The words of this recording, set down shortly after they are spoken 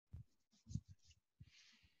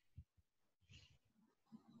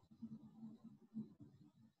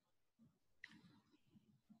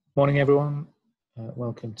Morning, everyone.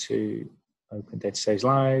 Welcome to Open Data Saves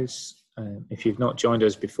Lives. If you've not joined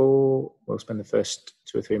us before, we'll spend the first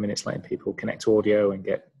 2 or 3 minutes letting people connect to audio and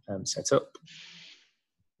get set up.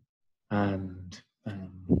 And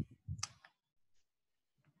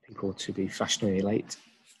people to be fashionably late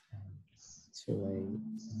to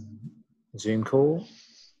a Zoom call.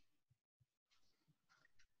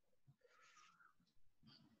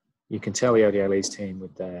 You can tell the ODI Leeds team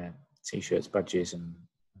with their t-shirts, badges and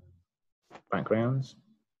backgrounds.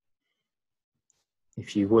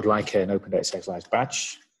 If you would like an Open Data Saves Lives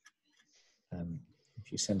badge,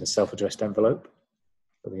 if you send a self-addressed envelope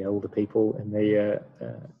for the older people in the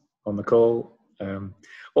on the call,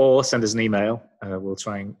 or send us an email, we'll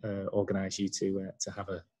try and organise you to have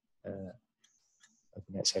a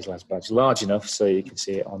Open Data Saves Lives badge large enough so you can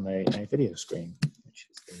see it on a video screen.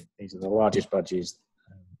 These are the largest badges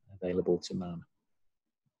available to man.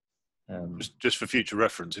 Just for future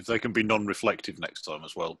reference, if they can be non-reflective next time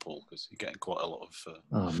as well, Paul, because you're getting quite a lot of...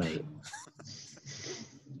 Oh, mate.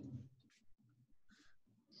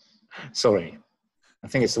 Sorry. I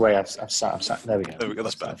think it's the way I've sat. There we go. There we go,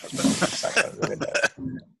 that's better.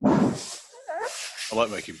 I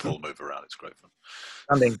like making Paul move around, it's great fun.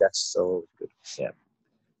 Standing desks are always good. Yeah.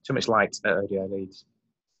 Too much light at ODI Leeds,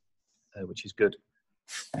 which is good.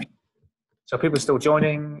 So people are still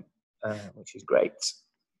joining, which is great.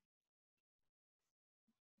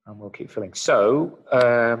 And we'll keep filling. So,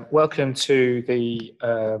 welcome to the,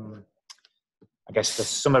 I guess, the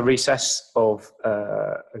summer recess of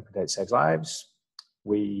Open Data Saves Lives.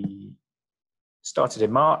 We started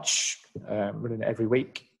in March, running it every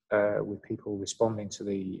week with people responding to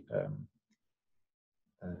the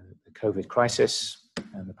COVID crisis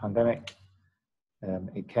and the pandemic.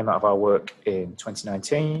 It came out of our work in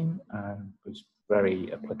 2019 and was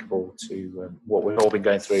very applicable to what we've all been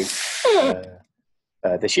going through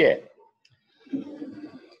this year.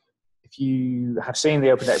 If you have seen the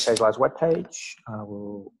Open Data Saves Lives webpage, I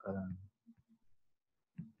will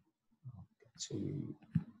just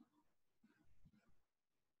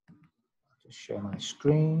share my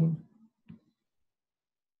screen.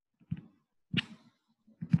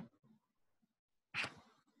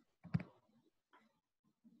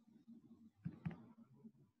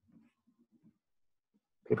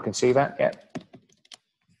 People can see that, yeah.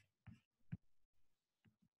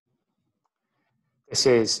 This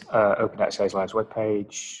is Open Data Saves Lives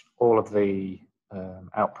webpage. All of the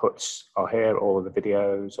outputs are here, all of the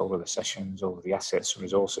videos, all of the sessions, all of the assets and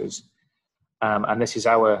resources. And this is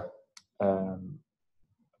our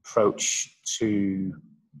approach to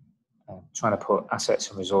trying to put assets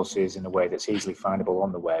and resources in a way that's easily findable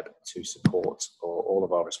on the web to support all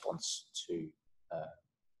of our response to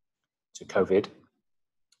COVID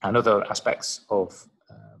and other aspects of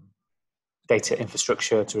data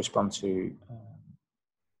infrastructure to respond to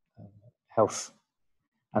health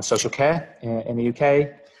and social care in the UK.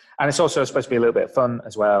 And it's also supposed to be a little bit of fun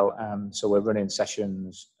as well. So we're running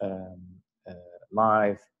sessions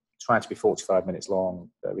live, trying to be 45 minutes long,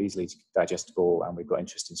 they're easily digestible, and we've got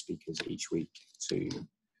interesting speakers each week to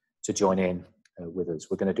join in with us.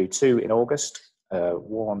 We're going to do 2 in August,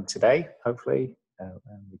 1 today, hopefully. And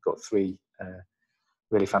we've got 3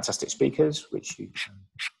 really fantastic speakers, which you can,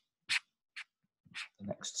 the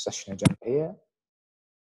next session agenda here.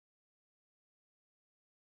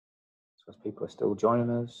 So as people are still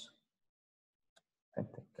joining us, come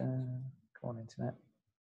on, internet.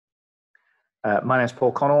 My name's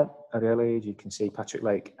Paul Connell, ODI Leeds. You can see Patrick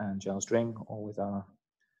Lake and Giles Dring, all with our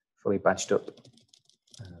fully badged up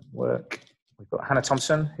work. We've got Hannah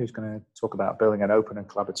Thompson, who's going to talk about building an open and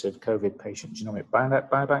collaborative COVID patient genomic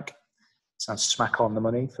biobank. Sounds smack on the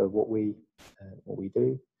money for what we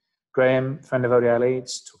do. Graham, friend of ODI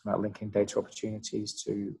Leeds, talking about linking data opportunities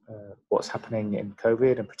to what's happening in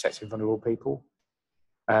COVID and protecting vulnerable people.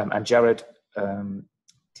 And Jared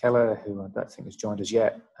Keller, who I don't think has joined us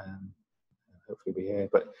yet, hopefully be here,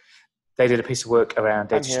 but they did a piece of work around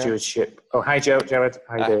data stewardship. Oh, hi, Jared.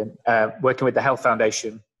 How you doing? Working with the Health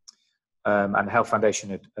Foundation. And the Health Foundation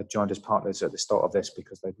had joined as partners at the start of this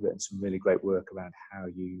because they've written some really great work around how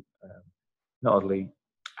you not only,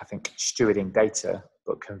 I think, stewarding data,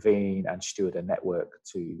 but convene and steward a network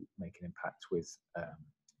to make an impact with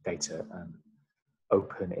data and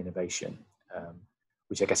open innovation,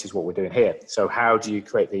 which I guess is what we're doing here. So how do you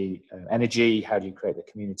create the energy? How do you create the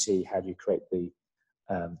community? How do you create the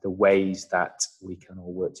ways that we can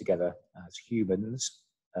all work together as humans,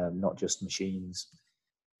 not just machines,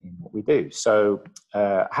 in what we do? So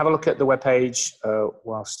have a look at the webpage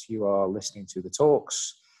whilst you are listening to the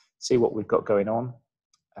talks, see what we've got going on,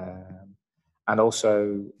 and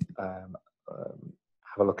also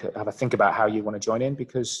have a think about how you want to join in,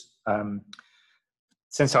 because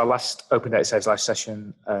since our last Open Data Saves Lives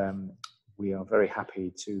session, we are very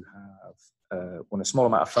happy to have won a small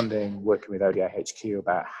amount of funding working with ODI HQ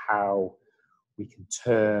about how we can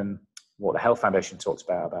turn what the Health Foundation talks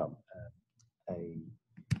about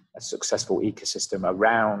a successful ecosystem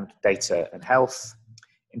around data and health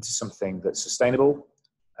into something that's sustainable.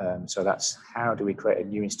 So that's how do we create a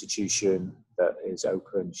new institution that is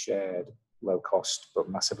open, shared, low cost, but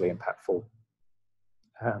massively impactful,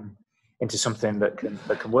 into something that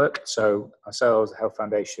can work. So ourselves, the Health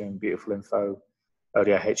Foundation, Beautiful Info,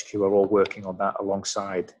 ODI HQ are all working on that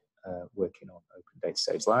alongside working on Open Data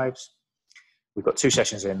Saves Lives. We've got 2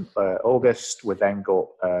 sessions in August. We've then got,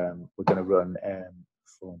 we're going to run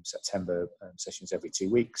from September sessions every 2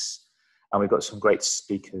 weeks. And we've got some great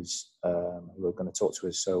speakers who are going to talk to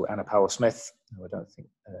us. So Anna Powell-Smith, who I don't think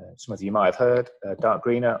some of you might have heard, Dark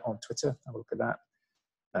Greener on Twitter, have a look at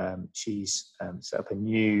that. She's set up a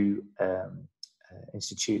new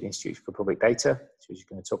Institute for Public Data. So she's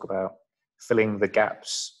going to talk about filling the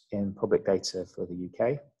gaps in public data for the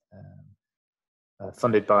UK.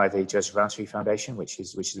 Funded by the Joseph Rowntree Foundation, which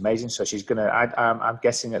is amazing. So she's going to, I'm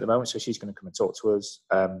guessing at the moment, so she's going to come and talk to us.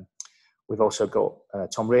 We've also got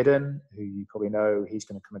Tom Reardon, who you probably know. He's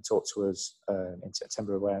going to come and talk to us in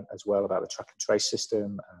September as well about the track and trace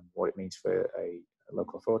system and what it means for a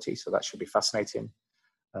local authority. So that should be fascinating.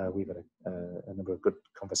 We've had a number of good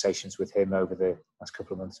conversations with him over the last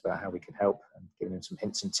couple of months about how we can help and giving him some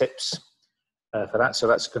hints and tips for that. So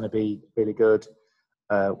that's going to be really good.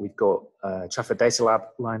 We've got Trafford Data Lab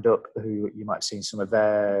lined up, who you might have seen some of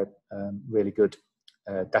their really good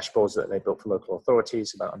dashboards that they built for local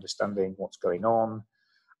authorities about understanding what's going on.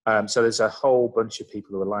 So there's a whole bunch of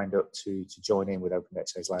people who are lined up to join in with Open Data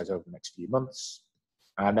Saves Lives over the next few months.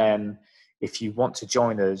 And then if you want to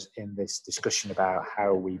join us in this discussion about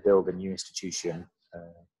how we build a new institution,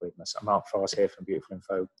 with Mark Farrs here from Beautiful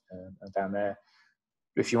Info down there.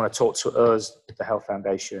 If you want to talk to us, the Health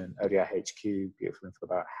Foundation, ODI HQ, Beautiful Info,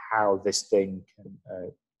 about how this thing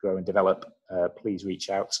can grow and develop, please reach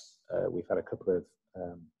out. We've had a couple of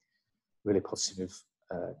really positive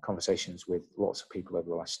conversations with lots of people over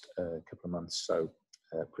the last couple of months, so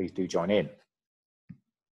please do join in.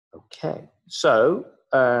 Okay, so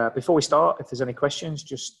before we start, if there's any questions,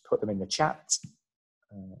 just put them in the chat.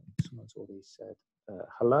 Someone's already said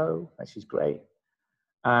hello, which is great.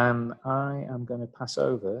 And I am going to pass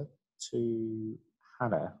over to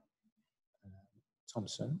Hannah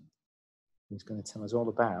Thompson, who's going to tell us all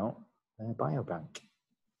about their biobank.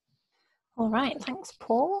 All right, thanks,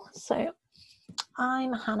 Paul. So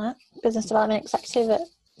I'm Hannah, Business Development Executive at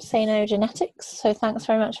Sano Genetics. So thanks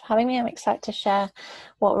very much for having me. I'm excited to share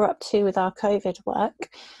what we're up to with our COVID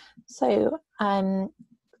work. So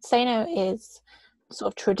Sano is sort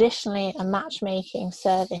of traditionally a matchmaking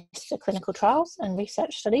service for clinical trials and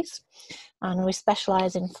research studies, and we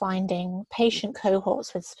specialise in finding patient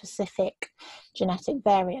cohorts with specific genetic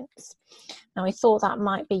variants. Now we thought that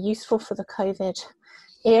might be useful for the COVID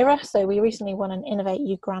era, so we recently won an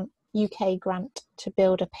Innovate UK grant to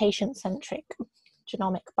build a patient-centric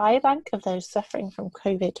genomic biobank of those suffering from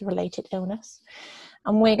COVID-related illness,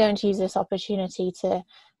 and we're going to use this opportunity to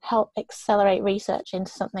help accelerate research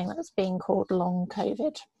into something that's being called long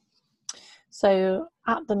COVID. So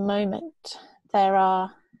at the moment, there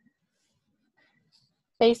are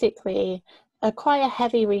basically quite a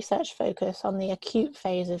heavy research focus on the acute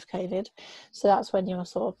phase of COVID. So that's when you're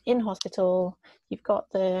sort of in hospital, you've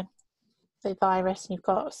got the virus, and you've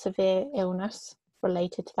got severe illness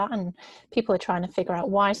related to that, and people are trying to figure out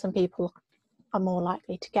why some people are more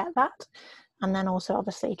likely to get that, and then also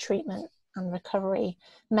obviously treatment and recovery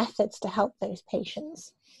methods to help those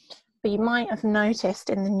patients. But you might have noticed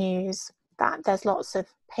in the news that there's lots of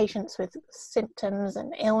patients with symptoms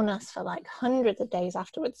and illness for like hundreds of days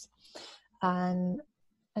afterwards. And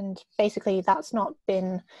basically that's not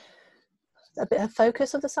been a bit of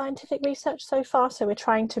focus of the scientific research so far. So we're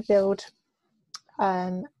trying to build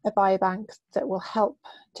a biobank that will help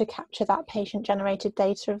to capture that patient-generated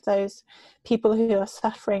data of those people who are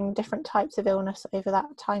suffering different types of illness over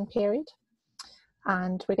that time period.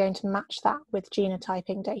 And we're going to match that with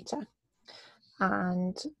genotyping data.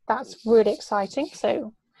 And that's really exciting.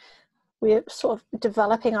 So we're sort of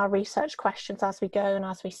developing our research questions as we go and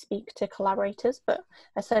as we speak to collaborators, but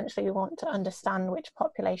essentially we want to understand which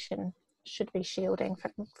population should be shielding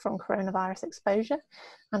from coronavirus exposure,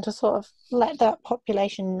 and to sort of let that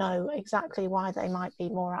population know exactly why they might be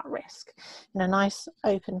more at risk in a nice,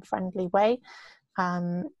 open, friendly way.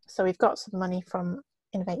 So we've got some money from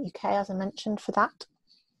Innovate UK, as I mentioned, for that.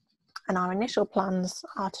 and our initial plans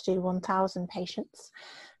are to do 1,000 patients.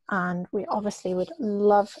 And we obviously would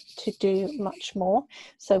love to do much more.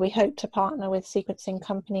 So we hope to partner with sequencing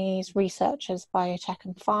companies, researchers, biotech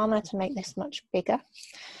and pharma to make this much bigger.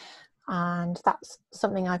 And that's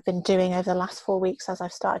something I've been doing over the last 4 weeks as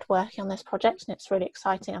I've started working on this project, and it's really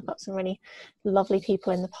exciting. I've got some really lovely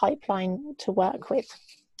people in the pipeline to work with.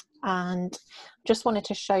 And just wanted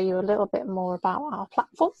to show you a little bit more about our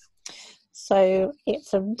platform. So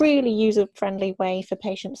it's a really user-friendly way for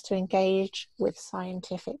patients to engage with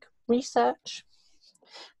scientific research.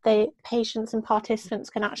 Patients and participants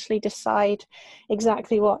can actually decide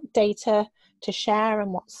exactly what data to share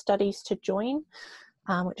and what studies to join,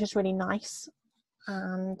 which is really nice.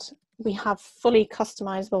 And we have fully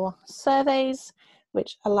customizable surveys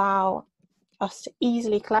which allow us to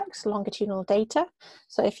easily collect longitudinal data.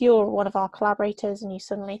 So if you're one of our collaborators and you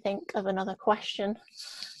suddenly think of another question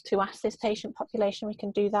to ask this patient population, we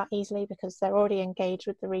can do that easily because they're already engaged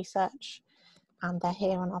with the research and they're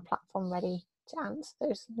here on our platform ready to answer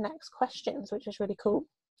those next questions, which is really cool.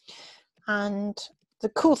 And the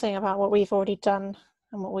cool thing about what we've already done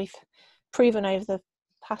and what we've proven over the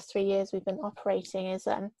past 3 years we've been operating is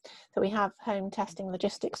that we have home testing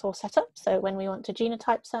logistics all set up. So when we want to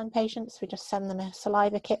genotype certain patients, we just send them a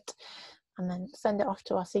saliva kit and then send it off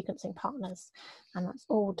to our sequencing partners, and that's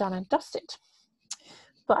all done and dusted.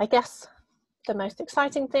 But I guess the most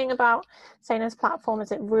exciting thing about Sano's platform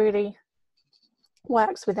is it really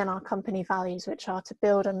works within our company values, which are to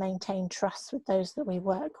build and maintain trust with those that we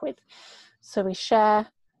work with. So we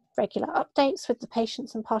share regular updates with the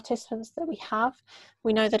patients and participants that we have.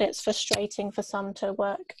 We know that it's frustrating for some to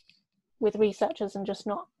work with researchers and just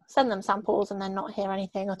not send them samples and then not hear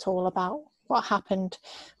anything at all about what happened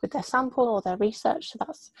with their sample or their research. So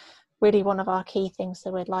that's really one of our key things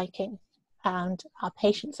that we're liking, and our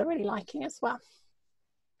patients are really liking as well.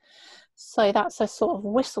 So that's a sort of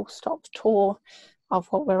whistle-stop tour of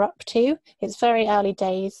what we're up to. It's very early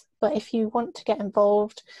days, but if you want to get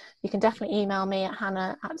involved, you can definitely email me at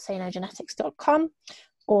hannah@sanogenetics.com,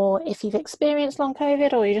 or if you've experienced long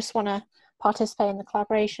COVID or you just want to participate in the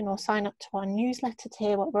collaboration or sign up to our newsletter to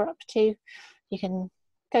hear what we're up to, you can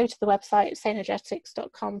go to the website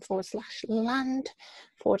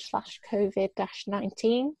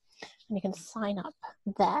sanogenetics.com/land/COVID-19 and you can sign up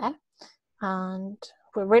there. And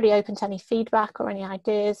we're really open to any feedback or any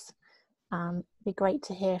ideas. It'd be great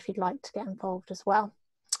to hear if you'd like to get involved as well.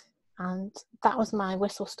 And that was my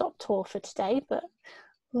whistle-stop tour for today, but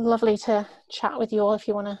lovely to chat with you all. If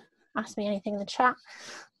you want to ask me anything in the chat,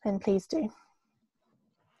 then please do.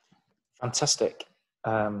 Fantastic.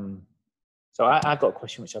 So I've got a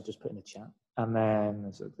question which I've just put in the chat, and then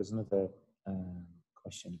there's another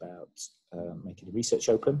question about making the research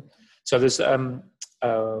open. So there's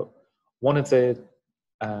one of the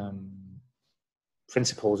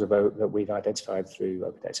principles that we've identified through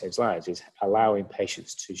Open Data Saves Lives is allowing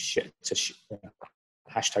patients to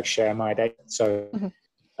hashtag share my data. So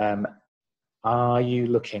are you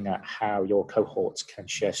looking at how your cohorts can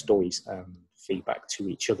share stories and feedback to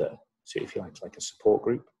each other? So if you like a support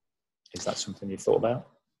group, is that something you've thought about?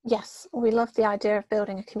 Yes, we love the idea of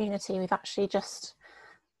building a community. We've actually just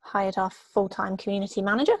hired our full-time community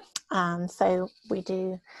manager. So we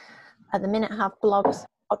do, at the minute, have blogs,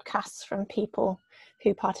 podcasts from people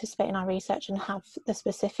who participate in our research and have the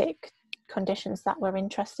specific conditions that we're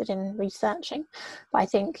interested in researching. But I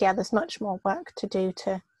think, there's much more work to do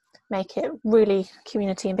to make it really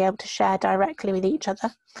community and be able to share directly with each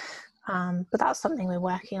other. But that's something we're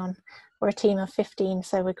working on. We're a team of 15,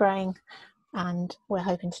 so we're growing, and we're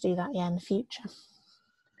hoping to do that in the future.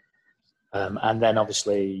 And then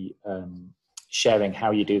obviously sharing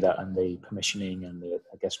how you do that and the permissioning and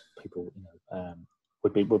I guess people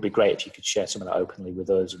would be great if you could share some of that openly with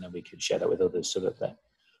us, and then we could share that with others so that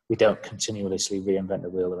we don't continuously reinvent the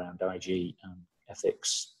wheel around IG and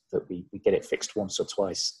ethics, that we get it fixed once or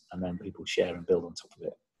twice and then people share and build on top of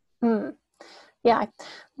it. Yeah,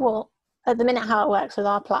 well, at the minute how it works with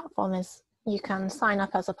our platform is you can sign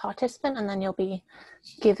up as a participant and then you'll be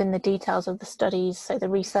given the details of the studies, so the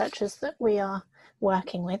researchers that we are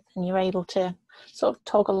working with, and you're able to sort of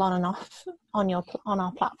toggle on and off on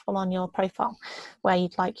our platform, on your profile, where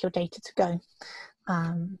you'd like your data to go.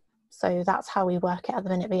 So that's how we work it at the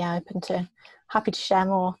minute. But happy to share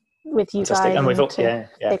more with you Fantastic. guys and we've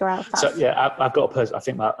figure out if that's... So I've got a person. I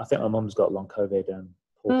think my mum's got long COVID, and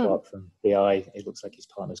Paul Clark from BI. It looks like his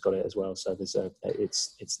partner's got it as well. So there's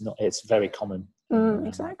it's very common.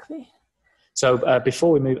 Exactly. So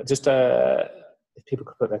before we move, just if people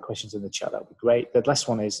could put their questions in the chat, that would be great. The last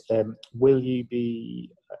one is, will you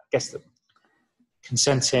be? I guess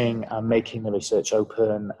consenting and making the research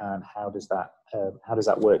open, and how does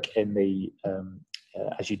that work in the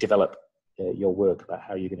as you develop your work about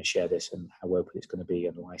how you're going to share this and how open it's going to be,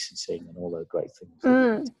 and licensing and all those great things that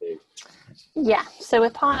you need to do? Yeah, so we're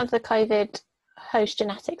part of the COVID Host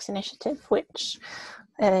Genetics Initiative, which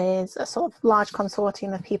is a sort of large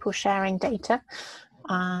consortium of people sharing data.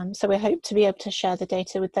 So we hope to be able to share the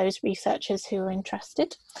data with those researchers who are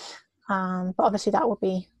interested. But obviously that will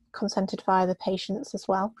be consented via the patients as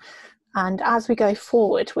well. And as we go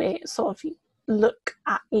forward, we sort of look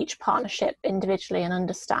at each partnership individually and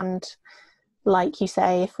understand, like you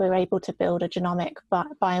say, if we're able to build a genomic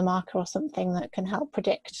biomarker or something that can help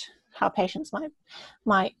predict how patients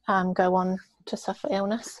might go on to suffer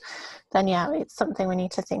illness, then yeah, it's something we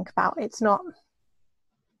need to think about. It's not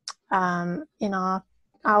in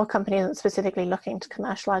our company isn't specifically looking to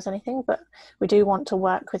commercialize anything, but we do want to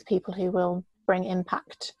work with people who will bring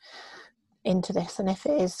impact into this. And if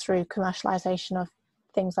it is through commercialization of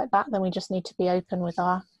things like that, then we just need to be open with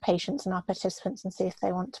our patients and our participants and see if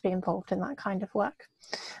they want to be involved in that kind of work.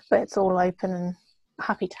 But it's all open, and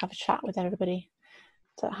happy to have a chat with everybody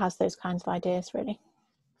that has those kinds of ideas, really.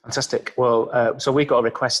 Fantastic. Well, so we got a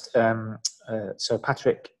request. So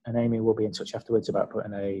Patrick and Amy will be in touch afterwards about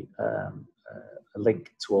putting a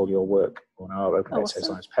link to all your work on our Open Data Saves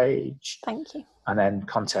Lives page. Thank you. And then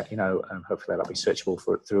contact, hopefully that'll be searchable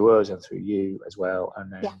through us and through you as well.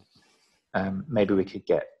 And then maybe we could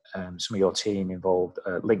get some of your team involved,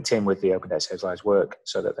 linked in with the Open Data Saves Lives work,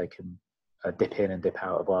 so that they can dip in and dip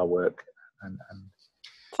out of our work and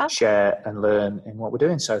share and learn in what we're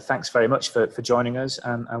doing. So thanks very much for joining us,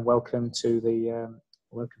 and welcome to the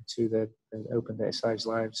Open Data Saves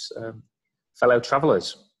Lives fellow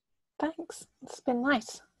travellers. Thanks. It's been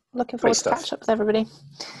nice. Looking forward to catch up with everybody.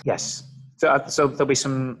 Yes. So there'll be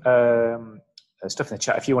some stuff in the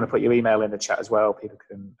chat. If you want to put your email in the chat as well, people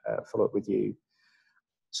can follow up with you.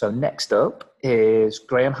 So next up is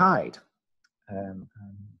Graham Hyde. And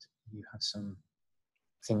you have some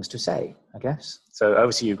things to say, I guess. So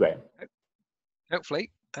over to you, Graham. Hopefully.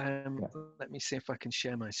 Let me see if I can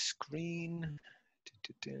share my screen.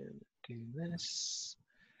 Do this.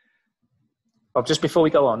 Well, just before we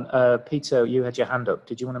go on, Peter, you had your hand up.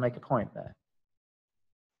 Did you want to make a point there?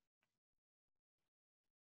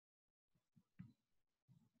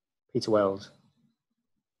 Peter Wells.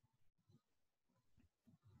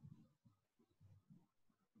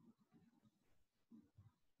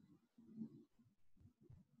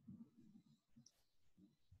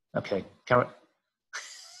 Okay, Karen.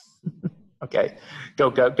 Okay, go,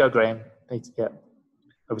 Graham. Yeah,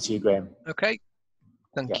 over to you, Graham. Okay,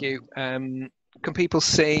 thank you. Can people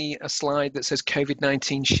see a slide that says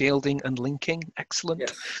COVID-19 shielding and linking? Excellent.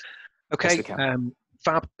 Yes. Okay, yes,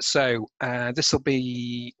 fab. So this will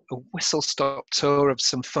be a whistle-stop tour of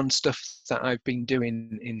some fun stuff that I've been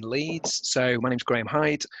doing in Leeds. So my name's Graham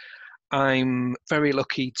Hyde. I'm very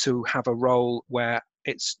lucky to have a role where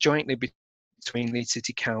it's jointly between Leeds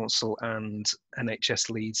City Council and NHS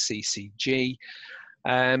Leeds CCG.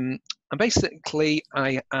 And basically,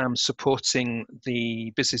 I am supporting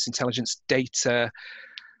the business intelligence data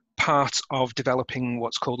part of developing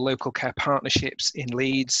what's called local care partnerships in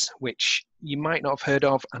Leeds, which you might not have heard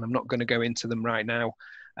of, and I'm not going to go into them right now.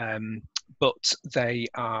 But they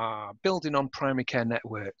are building on primary care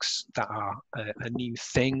networks that are a new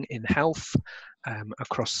thing in health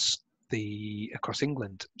across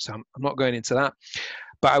England. So I'm not going into that.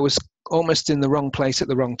 But I was almost in the wrong place at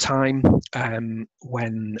the wrong time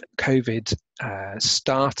when COVID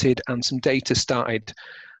started, and some data started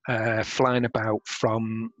flying about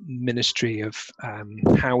from Ministry of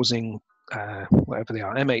Housing, whatever they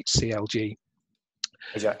are, MHCLG.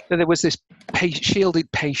 Exactly. So there was this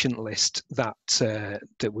shielded patient list that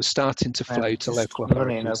was starting to flow to local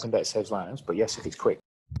authorities. Running Open Data Saves Lives, but yes, if it's quick.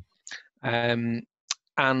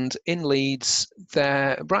 And in Leeds,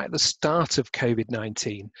 right at the start of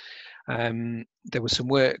COVID-19, there was some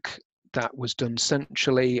work that was done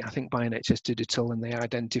centrally, I think by NHS Digital, and they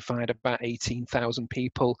identified about 18,000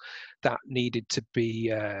 people that needed to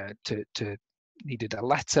be needed a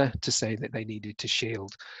letter to say that they needed to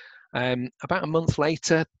shield. About a month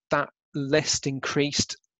later, that list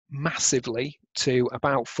increased massively to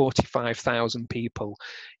about 45,000 people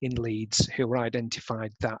in Leeds who were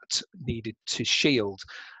identified that needed to shield.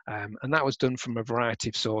 And that was done from a variety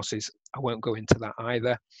of sources. I won't go into that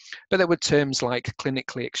either. But there were terms like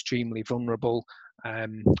clinically extremely vulnerable,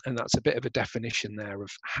 and that's a bit of a definition there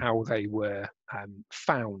of how they were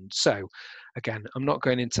found. So again, I'm not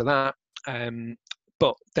going into that.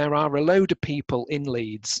 But there are a load of people in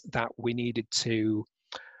Leeds that we needed to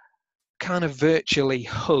kind of virtually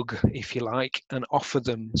hug, if you like, and offer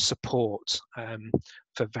them support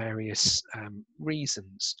for various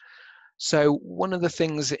reasons. So one of the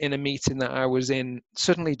things in a meeting that I was in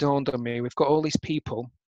suddenly dawned on me, we've got all these people.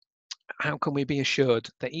 How can we be assured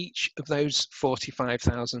that each of those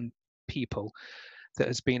 45,000 people that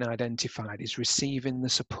has been identified is receiving the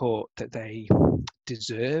support that they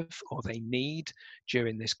deserve or they need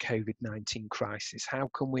during this COVID-19 crisis? How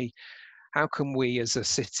can we as a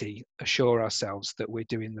city assure ourselves that we're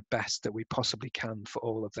doing the best that we possibly can for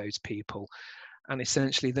all of those people, and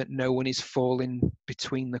essentially that no one is falling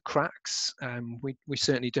between the cracks? We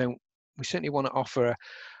certainly don't. We certainly want to offer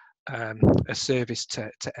a service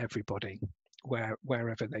to everybody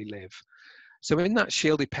wherever they live. So in that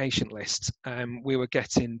shielded patient list, we were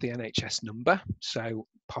getting the NHS number, so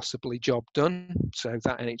possibly job done. So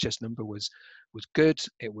that NHS number was good.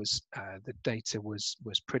 It was the data was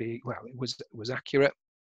pretty well. It was accurate.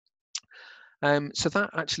 So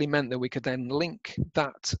that actually meant that we could then link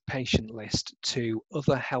that patient list to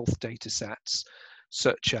other health data sets,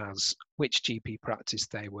 such as which GP practice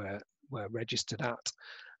they were registered at,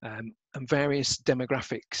 and various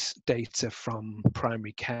demographics data from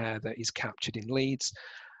primary care that is captured in Leeds.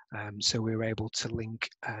 So we were able to link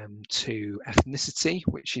to ethnicity,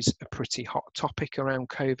 which is a pretty hot topic around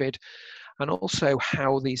COVID, and also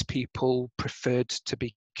how these people preferred to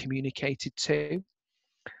be communicated to.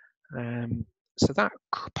 So that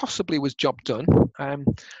possibly was job done.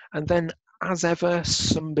 And then, as ever,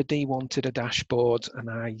 somebody wanted a dashboard, and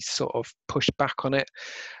I sort of pushed back on it.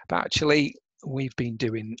 But actually, we've been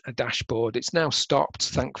doing a dashboard. It's now stopped,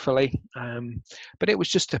 thankfully. But it was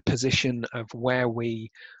just a position of where we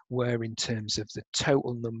were in terms of the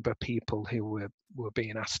total number of people who were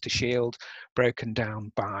being asked to shield, broken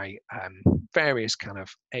down by various kind of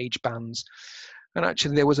age bands. And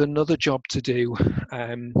actually, there was another job to do.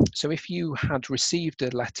 So if you had received a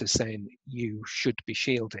letter saying you should be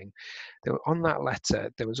shielding, on that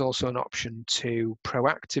letter, there was also an option to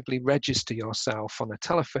proactively register yourself on a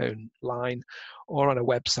telephone line or on a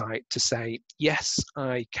website to say, yes,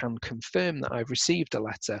 I can confirm that I've received a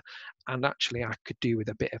letter, and actually I could do with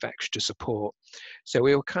a bit of extra support. So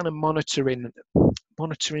we were kind of monitoring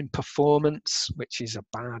performance, which is a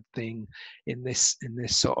bad thing in this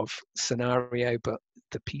sort of scenario, but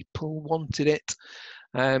the people wanted it.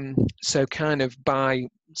 So kind of by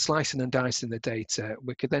slicing and dicing the data,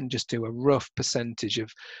 we could then just do a rough percentage of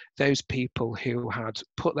those people who had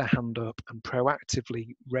put their hand up and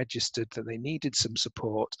proactively registered that they needed some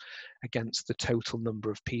support against the total number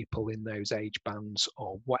of people in those age bands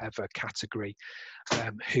or whatever category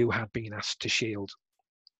who had been asked to shield.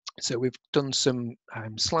 So we've done some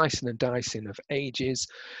slicing and dicing of ages.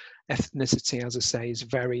 Ethnicity, as I say, is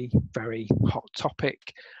very, very hot topic.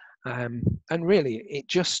 And really, it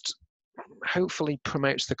just hopefully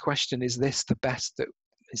promotes the question, is this the best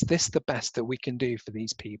that we can do for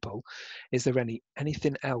these people? Is there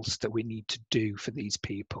anything else that we need to do for these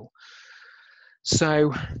people?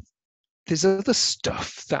 So there's other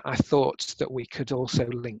stuff that I thought that we could also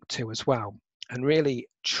link to as well, and really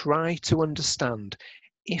try to understand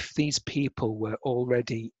if these people were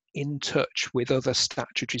already in touch with other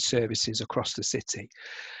statutory services across the city.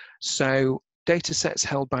 So data sets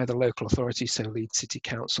held by the local authority, so Leeds City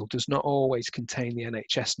Council, does not always contain the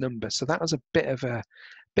NHS number. So that was a bit of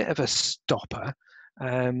a stopper,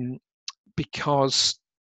 because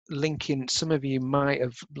linking, some of you might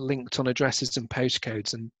have linked on addresses and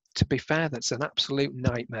postcodes, and to be fair, that's an absolute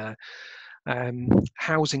nightmare.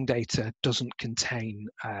 Housing data doesn't contain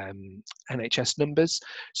NHS numbers,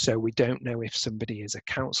 so we don't know if somebody is a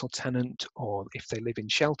council tenant or if they live in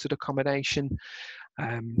sheltered accommodation.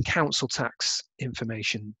 Council tax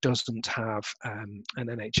information doesn't have an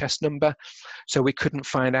NHS number, so we couldn't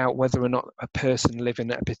find out whether or not a person living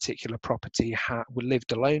at a particular property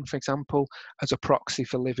lived alone, for example. As a proxy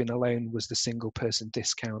for living alone was the single person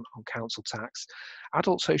discount on council tax.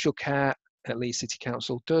 Adult social care at Leeds City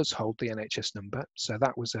Council does hold the NHS number, so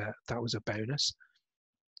that was a bonus.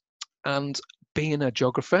 And being a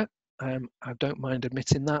geographer, I don't mind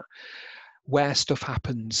admitting that where stuff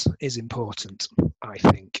happens is important, I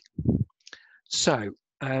think. So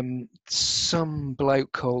some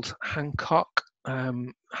bloke called Hancock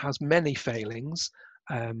has many failings,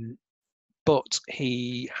 but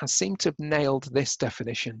he has seemed to have nailed this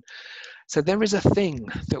definition. So there is a thing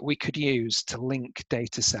that we could use to link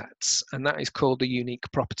data sets, and that is called the unique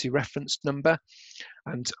property reference number.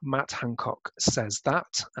 And Matt Hancock says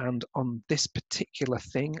that, and on this particular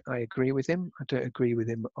thing, I agree with him. I don't agree with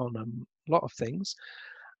him on a lot of things.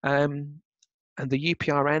 And the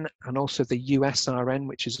UPRN and also the USRN,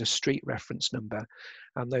 which is a street reference number,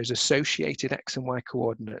 and those associated X and Y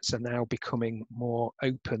coordinates are now becoming more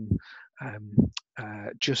open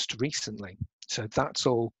just recently. So that's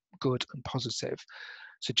all good and positive.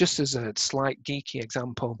 So just as a slight geeky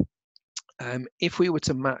example, if we were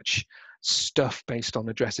to match stuff based on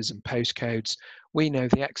addresses and postcodes, we know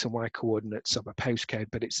the X and Y coordinates of a postcode,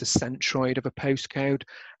 but it's the centroid of a postcode.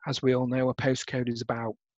 As we all know, a postcode is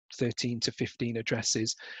about 13 to 15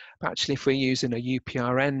 addresses. But actually, if we're using a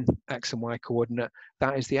UPRN X and Y coordinate,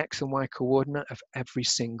 that is the X and Y coordinate of every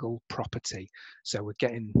single property. So we're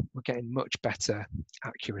getting much better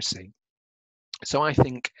accuracy. So I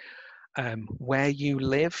think where you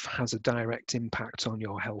live has a direct impact on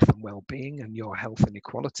your health and well-being and your health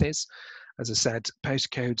inequalities. As I said,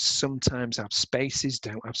 postcodes sometimes have spaces,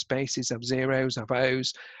 don't have spaces, have zeros, have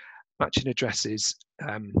O's. Matching addresses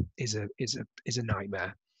is a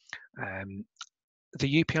nightmare.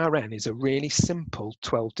 The UPRN is a really simple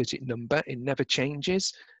 12-digit number. It never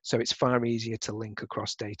changes, so it's far easier to link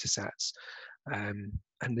across data sets.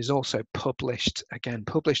 And there's also published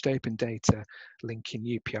open data linking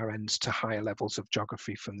UPRNs to higher levels of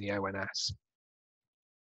geography from the ONS.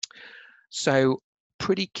 So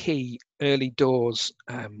pretty key early doors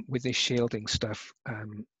with this shielding stuff.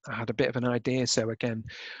 I had a bit of an idea. So again,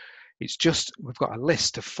 we've got a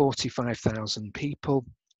list of 45,000 people.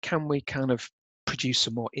 Can we kind of produce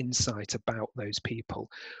some more insight about those people?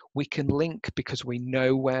 We can link, because we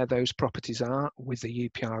know where those properties are with the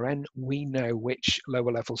UPRN. We know which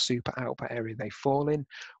lower level super output area they fall in.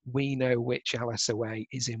 We know which LSOA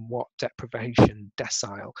is in what deprivation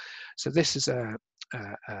decile. So this is a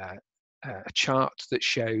chart that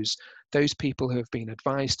shows those people who have been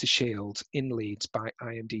advised to shield in Leeds by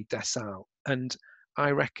IMD decile. And I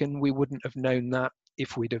reckon we wouldn't have known that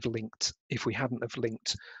if we hadn't have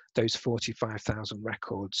linked those 45,000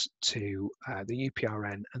 records to the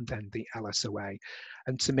UPRN and then the LSOA.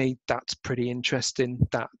 And to me, that's pretty interesting,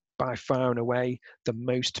 that by far and away, the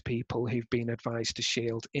most people who've been advised to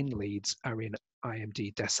shield in Leeds are in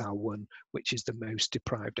IMD decile 1, which is the most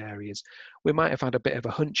deprived areas. We might have had a bit of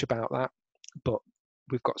a hunch about that, but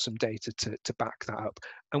we've got some data to back that up.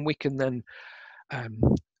 And we can then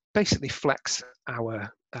basically flex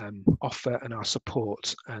our offer and our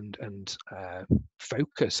support and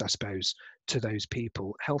focus, I suppose, to those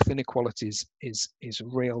people. Health inequalities is a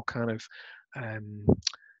real kind of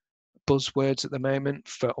buzzwords at the moment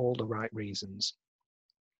for all the right reasons.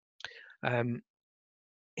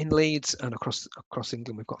 In Leeds and across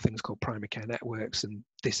England, we've got things called primary care networks, and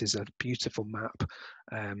this is a beautiful map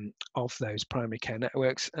of those primary care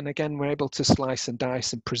networks. And again, we're able to slice and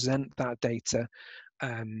dice and present that data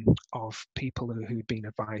of people who've been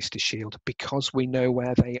advised to shield because we know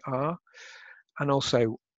where they are. And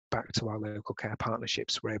also back to our local care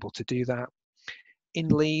partnerships, we're able to do that. In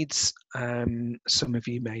Leeds, some of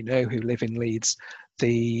you may know who live in Leeds,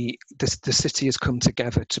 the city has come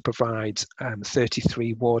together to provide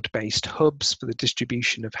 33 ward-based hubs for the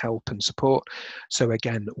distribution of help and support. So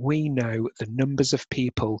again, we know the numbers of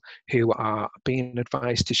people who are being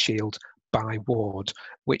advised to shield by ward,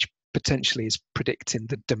 which potentially is predicting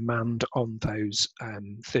the demand on those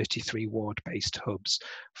 33 ward-based hubs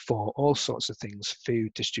for all sorts of things,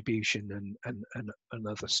 food distribution and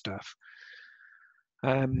other stuff.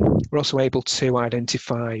 We're also able to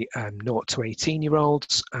identify 0 to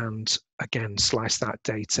 18-year-olds and again slice that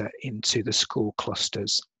data into the school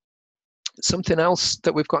clusters. Something else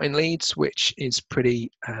that we've got in Leeds, which is pretty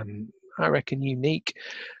I reckon unique.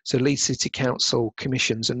 So Leeds City Council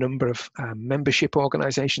commissions a number of membership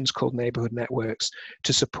organisations called neighbourhood networks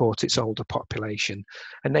to support its older population.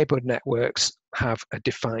 And neighbourhood networks have a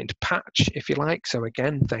defined patch, if you like. So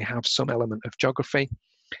again, they have some element of geography.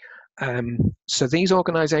 So these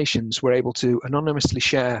organisations were able to anonymously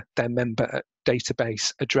share their member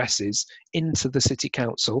database addresses into the city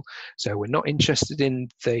council. So we're not interested in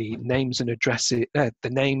the names and addresses, the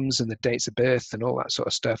names and the dates of birth and all that sort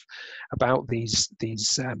of stuff about these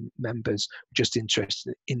members. We're just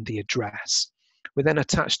interested in the address. We then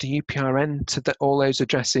attached a UPRN to all those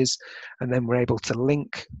addresses, and then we're able to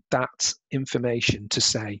link that information to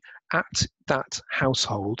say, at that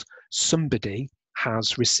household, somebody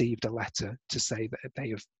has received a letter to say that they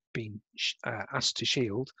have been asked to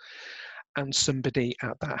shield, and somebody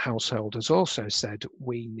at that household has also said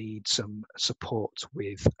we need some support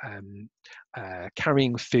with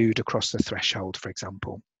carrying food across the threshold, for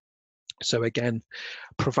example. So again,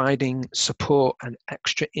 providing support and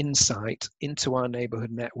extra insight into our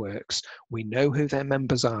neighbourhood networks. We know who their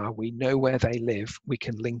members are, we know where they live, we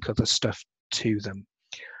can link other stuff to them.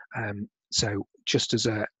 So just as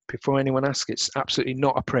before anyone asks, it's absolutely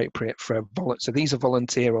not appropriate for a volunteer. So these are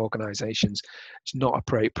volunteer organisations. It's not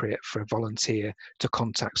appropriate for a volunteer to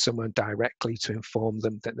contact someone directly to inform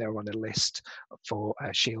them that they're on a list for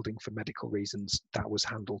shielding for medical reasons. That was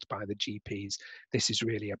handled by the GPs. This is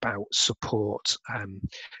really about support, kind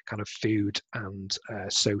of food and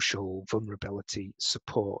social vulnerability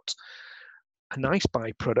support. A nice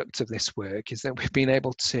byproduct of this work is that we've been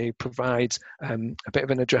able to provide a bit of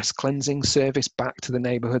an address cleansing service back to the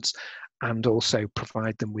neighbourhoods, and also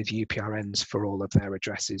provide them with UPRNs for all of their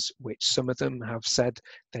addresses, which some of them have said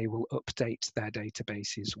they will update their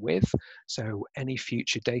databases with. So any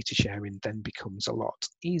future data sharing then becomes a lot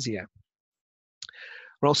easier.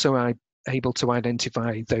 We're also able to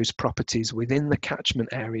identify those properties within the catchment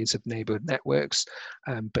areas of neighbourhood networks,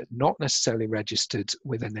 but not necessarily registered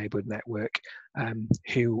with a neighbourhood network,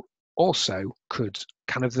 who also could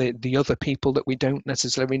kind of the other people that we don't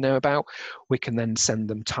necessarily know about. We can then send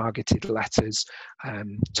them targeted letters,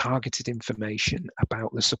 targeted information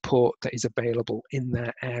about the support that is available in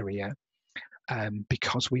their area,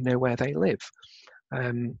 because we know where they live.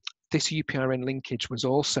 This UPRN linkage was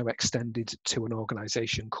also extended to an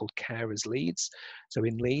organisation called Keller Leeds. So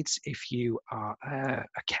in Leeds, if you are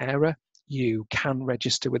a carer, you can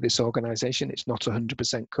register with this organisation. It's not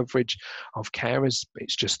 100% coverage of carers,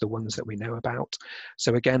 it's just the ones that we know about.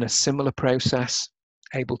 So again, a similar process,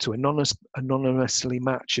 able to anonymously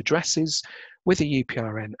match addresses with a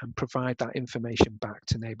UPRN and provide that information back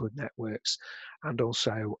to neighbourhood networks, and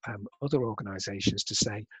also other organisations to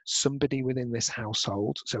say somebody within this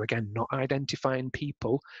household, so again, not identifying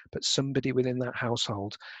people, but somebody within that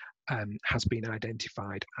household has been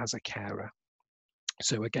identified as a carer.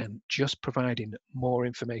 So again, just providing more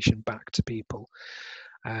information back to people.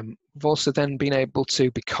 We've also then been able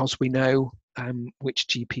to, because we know which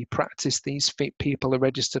GP practice these people are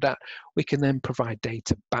registered at, we can then provide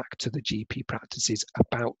data back to the GP practices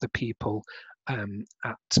about the people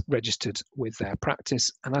registered with their practice.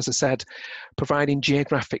 And as I said, providing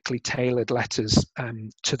geographically tailored letters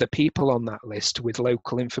to the people on that list with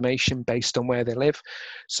local information based on where they live.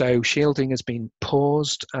 So shielding has been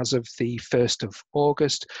paused as of the 1st of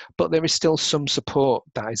August, but there is still some support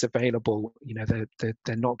that is available. You know,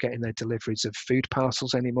 they're not getting their deliveries of food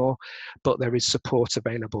parcels anymore, but there is support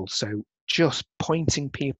available. So just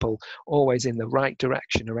pointing people always in the right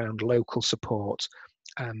direction around local support,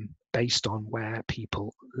 based on where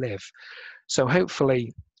people live. So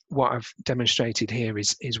hopefully what I've demonstrated here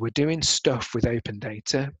is we're doing stuff with open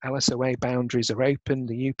data. LSOA boundaries are open,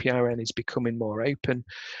 the UPRN is becoming more open,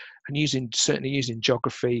 and certainly using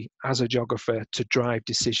geography as a geographer to drive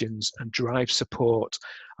decisions and drive support,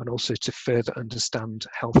 and also to further understand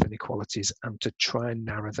health inequalities and to try and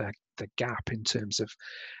narrow the gap in terms of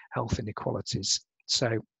health inequalities.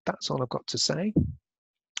 So that's all I've got to say.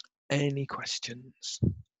 Any questions?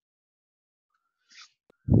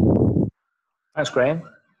 Thanks, Graham.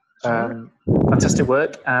 Fantastic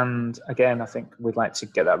work. And again, I think we'd like to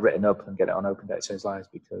get that written up and get it on Open Data Saves Lives,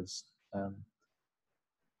 because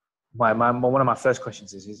one of my first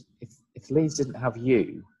questions is if Leeds didn't have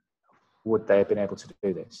you, would they have been able to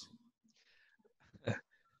do this?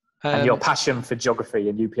 And your passion for geography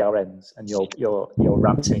and UPRNs and your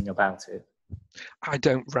ranting about it. I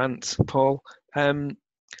don't rant, Paul.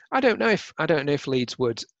 I don't know if Leeds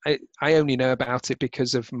would. I only know about it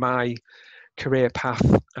because of my career path.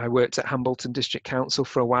 I worked at Hambleton District Council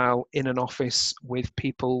for a while in an office with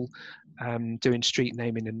people doing street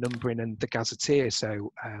naming and numbering and the gazetteer.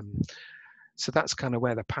 So that's kind of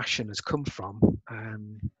where the passion has come from.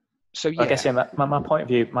 So yeah. I guess my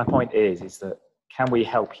point is that can we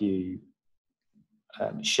help you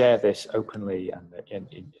share this openly and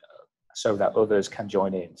so that others can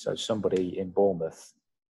join in? So somebody in Bournemouth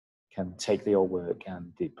can take your work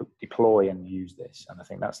and deploy and use this. And I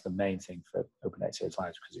think that's the main thing for Open Data Saves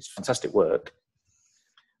Lives, because it's fantastic work.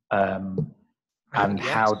 And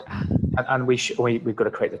we've got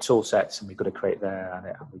to create the tool sets, and we've got to create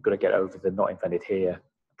and we've got to get over the not invented here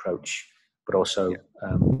approach, but also,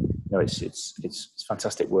 it's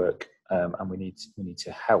fantastic work. And we need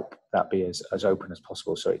to help that be as open as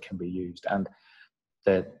possible so it can be used. And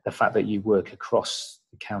the fact that you work across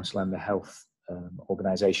the council and the health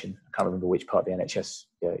organisation, I can't remember which part of the NHS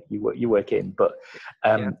you work in, but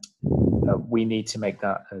we need to make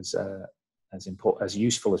that as important, as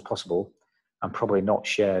useful as possible, and probably not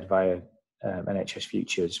shared via NHS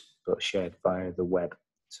Futures, but shared via the web.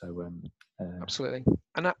 So absolutely,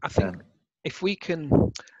 and I think if we can,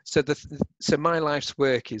 so my life's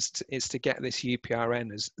work is to get this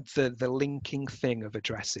UPRN as the linking thing of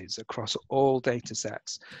addresses across all data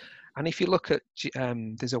sets. And if you look at,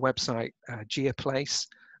 there's a website, GeoPlace,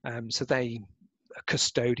 so they are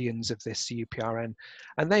custodians of this UPRN,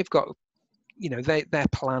 and they've got, their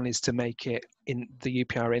plan is to make it in the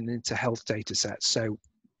UPRN into health data sets. So,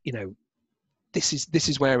 this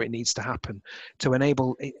is where it needs to happen to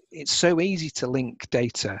enable it. It's so easy to link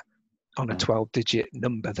data on a 12-digit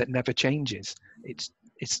number that never changes. It's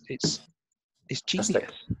genius.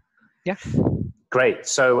 Yeah. Great.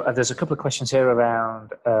 So there's a couple of questions here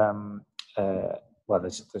around.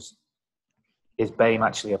 Is BAME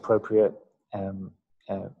actually appropriate? I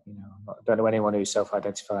don't know anyone who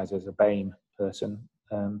self-identifies as a BAME person.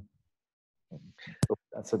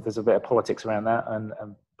 So there's a bit of politics around that,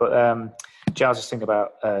 but Giles is thinking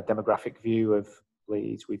about demographic view of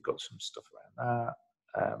Leeds. We've got some stuff around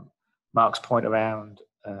that. Mark's point around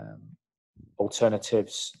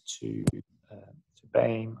alternatives to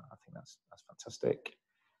BAME, I think that's fantastic.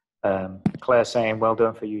 Claire saying, well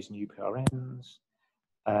done for using UPRNs.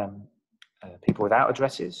 People without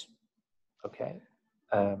addresses, okay.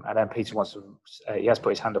 And then Peter wants to, he has put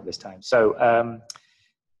his hand up this time. So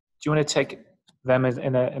do you want to take them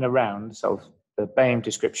in a round? So the BAME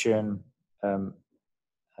description,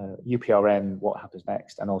 UPRN, what happens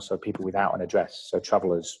next, and also people without an address, so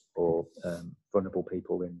travellers or vulnerable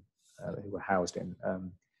people who were housed in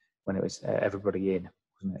when it was everybody in,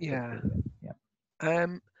 wasn't it? Yeah.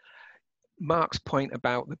 Mark's point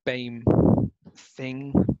about the BAME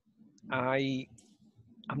thing, I'm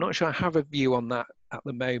not sure I have a view on that at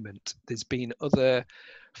the moment. There's been other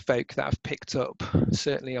folk that have picked up,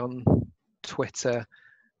 certainly on Twitter,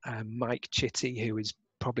 Mike Chitty, who is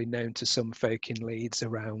probably known to some folk in Leeds,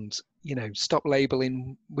 around, stop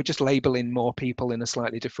labeling. We're just labeling more people in a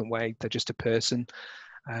slightly different way. They're just a person.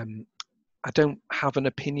 I don't have an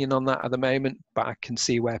opinion on that at the moment, but I can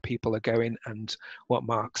see where people are going, and what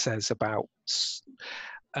Mark says about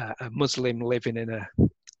a Muslim living in a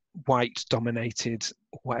white dominated,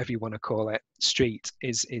 whatever you want to call it, street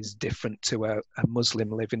is different to a Muslim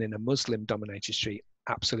living in a Muslim dominated street.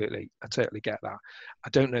 Absolutely. I totally get that. I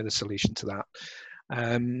don't know the solution to that.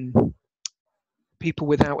 People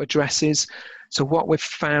without addresses. So what we've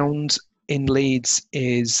found in Leeds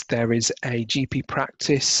is there is a GP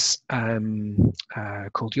practice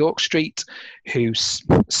called York Street who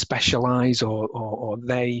specialise or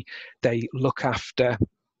they look after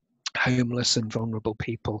homeless and vulnerable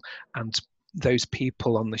people, and those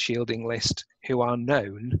people on the shielding list who are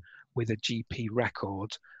known with a GP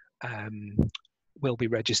record will be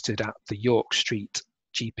registered at the York Street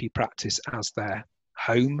GP practice as their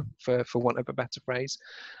home, for want of a better phrase.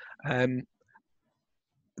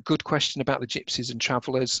 Good question about the gypsies and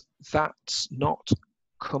travellers. That's not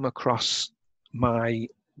come across my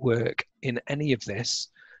work in any of this,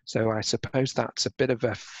 so I suppose that's a bit of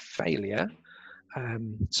a failure.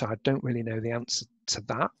 So I don't really know the answer to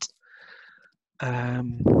that.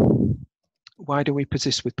 Why do we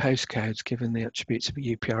persist with postcodes given the attributes of a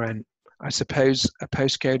UPRN? I suppose a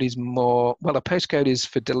postcode is more, well, a postcode is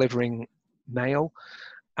for delivering mail,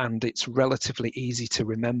 and it's relatively easy to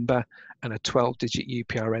remember, and a 12-digit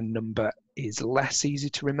UPRN number is less easy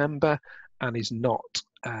to remember and is not,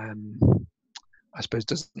 I suppose,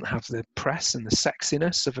 doesn't have the press and the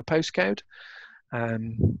sexiness of a postcode.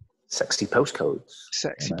 Sexy postcodes.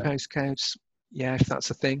 Sexy postcodes, yeah, if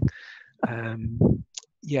that's a thing.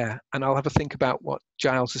 Yeah, and I'll have a think about what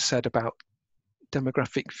Giles has said about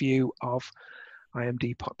demographic view of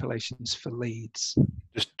IMD populations for Leeds.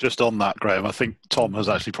 Just on that, Graham, I think Tom has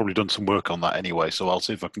actually probably done some work on that anyway, so I'll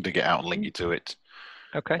see if I can dig it out and link you to it.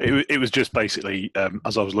 Okay. It was just basically,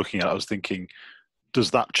 as I was looking at it, I was thinking,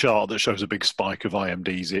 does that chart that shows a big spike of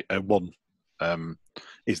IMDs,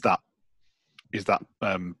 is that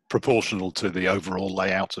proportional to the overall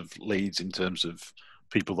layout of Leeds in terms of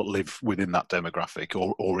people that live within that demographic,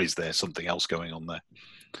 or is there something else going on there?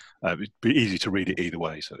 It'd be easy to read it either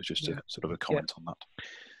way, so it's just a sort of a comment on that.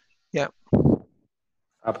 Yeah.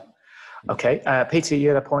 Okay, Peter, you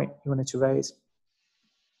had a point you wanted to raise?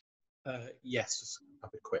 Yes, just a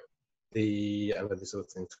bit quick. I know there's other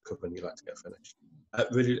things to cover and you like to get finished. I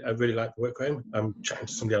really like the work, Graham. I'm chatting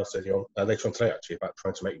to somebody else later on today actually about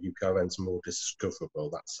trying to make UPRNs more discoverable.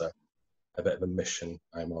 That's a bit of a mission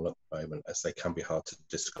I'm on at the moment, as they can be hard to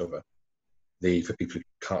discover. For people who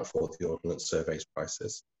can't afford the Ordnance Survey's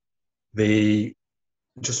prices.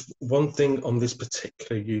 Just one thing on this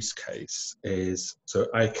particular use case is, so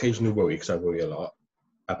I occasionally worry, because I worry a lot,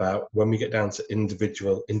 about when we get down to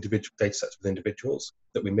individual data sets with individuals,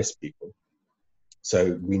 that we miss people.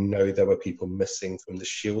 So we know there were people missing from the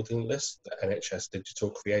shielding list that NHS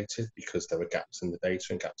Digital created because there were gaps in the data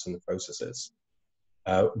and gaps in the processes.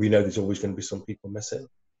 We know there's always going to be some people missing.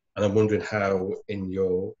 And I'm wondering how in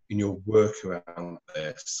your work around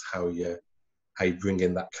this, how you bring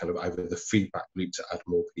in that kind of either the feedback loop to add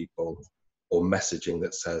more people, or messaging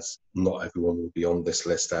that says not everyone will be on this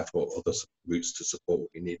list, therefore other routes to support will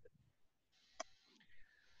be needed.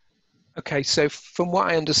 Okay, so from what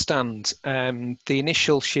I understand, the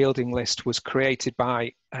initial shielding list was created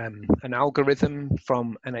by an algorithm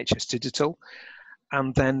from NHS Digital,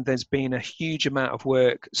 and then there's been a huge amount of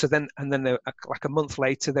work. So then there, like a month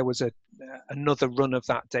later, there was another run of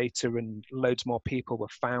that data, and loads more people were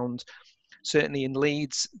found. Certainly in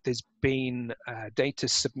Leeds, there's been data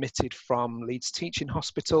submitted from Leeds teaching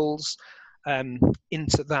hospitals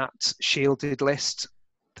into that shielded list.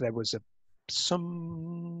 There was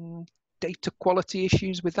some data quality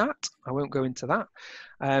issues with that. I won't go into that.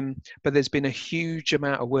 But there's been a huge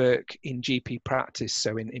amount of work in GP practice,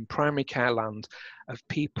 so in primary care land, of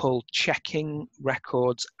people checking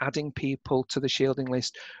records, adding people to the shielding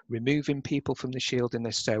list, removing people from the shielding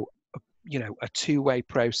list. So, you know, a two-way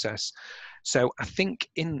process. So I think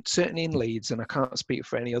certainly in Leeds, and I can't speak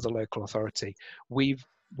for any other local authority, we've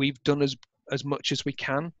done as much as we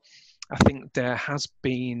can. I think there has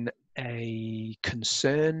been a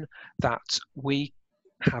concern that we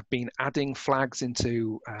have been adding flags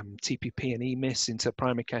into TPP and EMIS into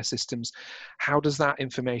primary care systems. How does that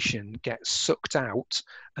information get sucked out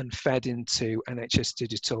and fed into NHS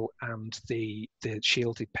Digital and the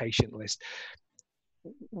shielded patient list?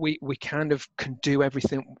 We kind of can do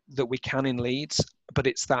everything that we can in Leeds, but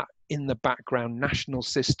it's that in the background national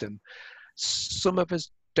system. Some of us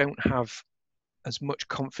don't have as much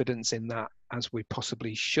confidence in that as we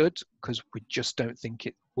possibly should, because we just don't think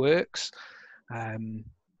it works.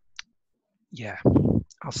 Yeah,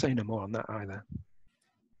 I'll say no more on that either.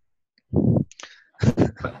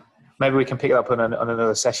 Maybe we can pick it up on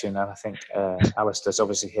another session. And I think Alistair's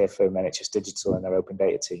obviously here from NHS Digital and their open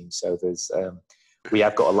data team. So there's we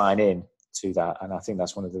have got a line in to that, and I think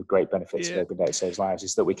that's one of the great benefits of Open Data Saves Lives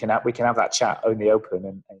is that we can have that chat in the open,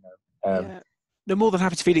 and you know. No, more than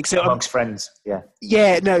happy to feeding. So amongst friends,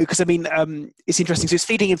 yeah, no, because I mean, it's interesting. So it's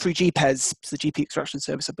feeding in through GPES, so the GP Extraction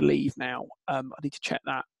Service, I believe now. I need to check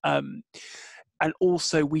that. And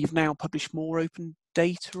also, we've now published more open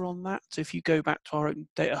data on that. So if you go back to our Open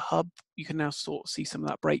Data Hub, you can now sort of see some of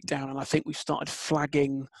that breakdown. And I think we've started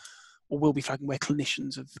flagging, or will be flagging, where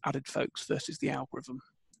clinicians have added folks versus the algorithm.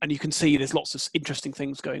 And you can see there's lots of interesting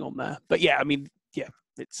things going on there. But yeah, I mean, yeah,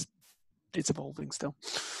 it's evolving still.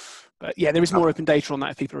 But yeah, there is more open data on that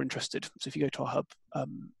if people are interested. So if you go to our hub, you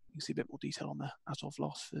can see a bit more detail on there as of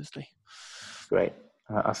last Thursday. Great.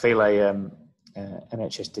 I feel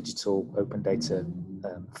NHS Digital Open Data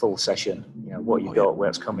full session. You know, what you got, where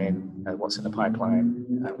it's coming, what's in the pipeline.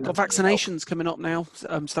 We've got vaccinations coming up now.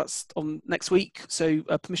 So that's on next week. So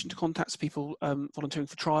permission to contact people volunteering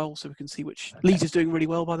for trial, so we can see which. Leeds is doing really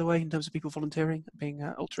well, by the way, in terms of people volunteering, being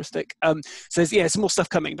altruistic. So there's some more stuff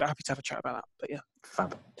coming, but happy to have a chat about that. But yeah.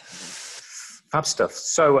 Fab stuff.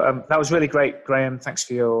 So that was really great, Graham. Thanks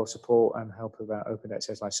for your support and help about Open Data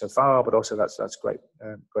Saves Lives so far, but also that's great,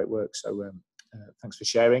 great work. So thanks for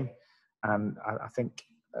sharing. And I think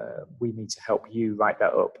we need to help you write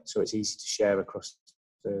that up so it's easy to share across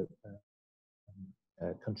the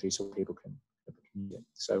country so people can use it.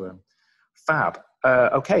 So fab.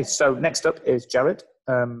 Okay, so next up is Jared.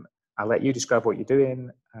 I'll let you describe what you're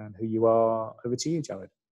doing and who you are. Over to you, Jared.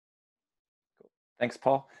 Thanks,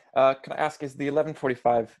 Paul. Can I ask, is the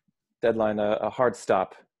 11:45 deadline a hard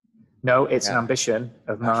stop? No, it's an ambition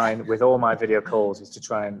of mine with all my video calls is to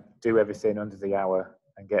try and do everything under the hour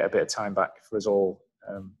and get a bit of time back for us all.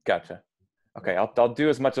 Gotcha. Okay, I'll do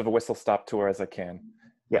as much of a whistle stop tour as I can.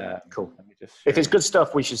 Yeah, cool. Let me just if it's good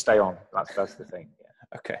stuff, we should stay on. That's the thing.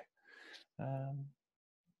 Yeah. Okay.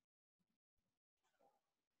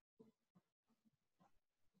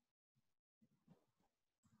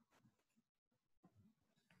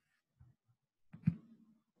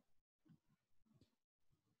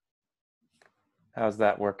 How's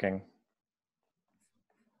that working?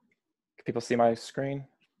 Can people see my screen?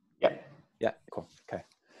 Yeah. Yeah, cool. Okay.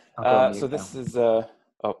 So this is so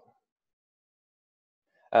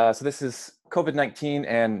this is COVID-19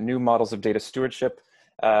 and new models of data stewardship.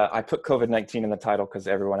 I put COVID-19 in the title because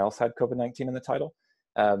everyone else had COVID-19 in the title.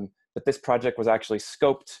 But this project was actually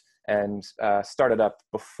scoped and started up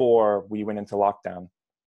before we went into lockdown.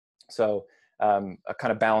 So a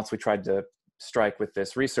kind of balance we tried to strike with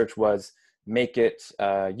this research was make it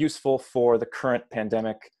useful for the current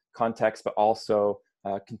pandemic context, but also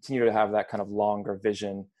continue to have that kind of longer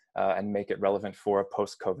vision and make it relevant for a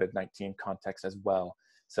post-COVID-19 context as well.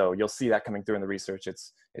 So you'll see that coming through in the research.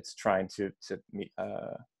 It's trying to meet,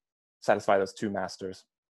 satisfy those two masters.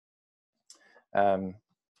 I'll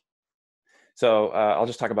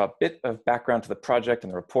just talk about a bit of background to the project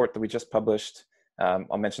and the report that we just published.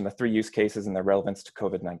 I'll mention the 3 use cases and their relevance to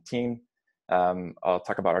COVID-19. I'll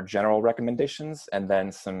talk about our general recommendations and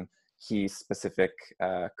then some key specific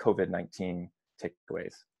COVID-19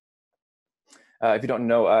 takeaways. If you don't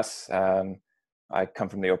know us, I come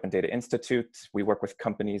from the Open Data Institute. We work with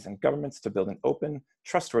companies and governments to build an open,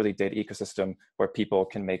 trustworthy data ecosystem where people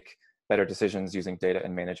can make better decisions using data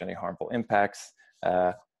and manage any harmful impacts.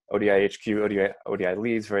 ODI HQ, ODI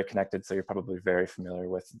Leeds, very connected, so you're probably very familiar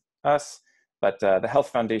with us. But the Health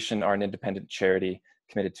Foundation are an independent charity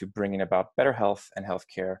committed to bringing about better health and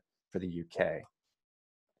healthcare for the UK.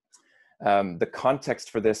 The context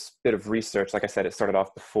for this bit of research, like I said, it started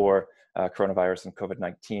off before coronavirus and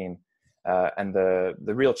COVID-19. And the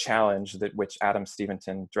real challenge that which Adam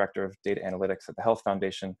Steventon, Director of Data Analytics at the Health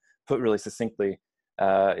Foundation, put really succinctly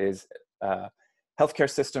is healthcare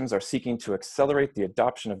systems are seeking to accelerate the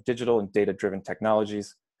adoption of digital and data-driven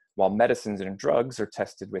technologies. While medicines and drugs are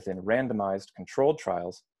tested within randomized controlled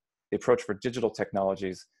trials, the approach for digital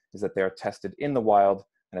technologies is that they are tested in the wild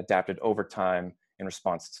and adapted over time in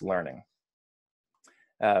response to learning.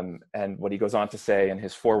 And what he goes on to say in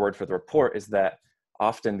his foreword for the report is that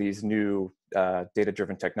often these new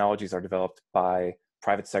data-driven technologies are developed by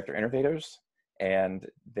private sector innovators, and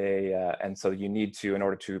so you need to, in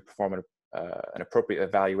order to perform an appropriate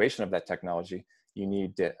evaluation of that technology, you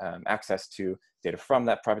need access to data from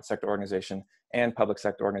that private sector organization and public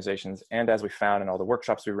sector organizations, and as we found in all the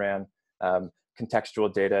workshops we ran,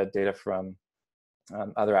 contextual data from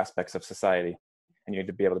other aspects of society, and you need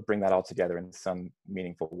to be able to bring that all together in some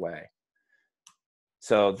meaningful way.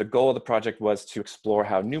 So the goal of the project was to explore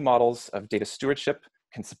how new models of data stewardship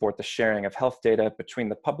can support the sharing of health data between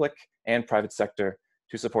the public and private sector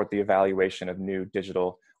to support the evaluation of new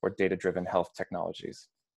digital or data-driven health technologies.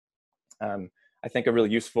 I think a really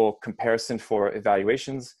useful comparison for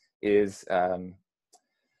evaluations is in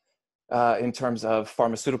terms of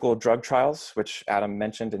pharmaceutical drug trials, which Adam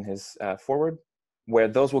mentioned in his foreword, where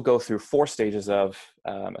those will go through 4 stages of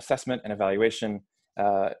assessment and evaluation.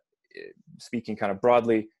 Speaking kind of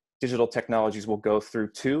broadly, digital technologies will go through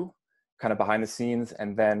 2, kind of behind the scenes,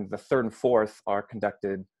 and then the 3rd and 4th are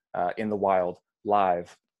conducted in the wild,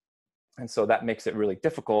 live. And so that makes it really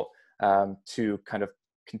difficult to kind of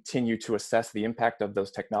continue to assess the impact of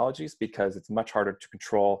those technologies, because it's much harder to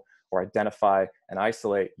control or identify and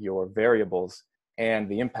isolate your variables, and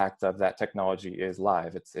the impact of that technology is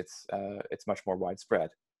live. It's much more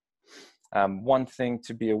widespread. One thing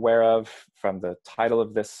to be aware of from the title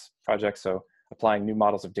of this project, so applying new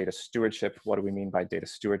models of data stewardship, what do we mean by data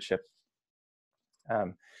stewardship?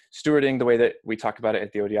 Stewarding, the way that we talk about it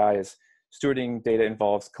at the ODI, is stewarding data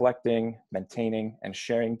involves collecting, maintaining, and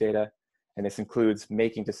sharing data. And this includes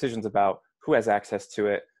making decisions about who has access to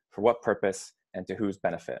it, for what purpose, and to whose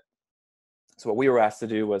benefit. So what we were asked to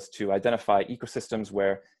do was to identify ecosystems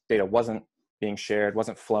where data wasn't being shared,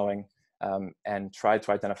 wasn't flowing, and try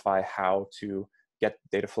to identify how to get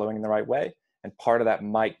data flowing in the right way. And part of that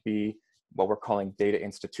might be what we're calling data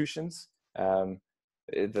institutions.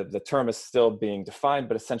 The term is still being defined,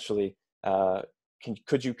 but essentially,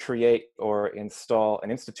 could you create or install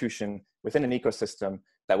an institution within an ecosystem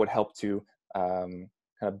that would help to kind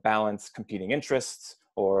of balance competing interests,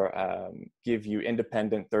 or give you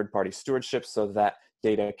independent third-party stewardship so that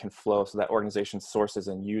data can flow, so that organizations, sources,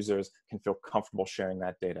 and users can feel comfortable sharing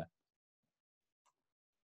that data.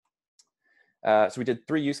 So we did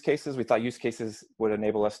 3 use cases. We thought use cases would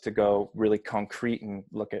enable us to go really concrete and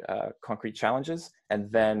look at concrete challenges,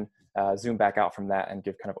 and then zoom back out from that and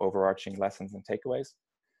give kind of overarching lessons and takeaways.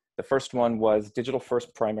 The first one was digital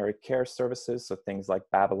first primary care services, so things like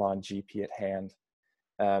Babylon, GP at Hand,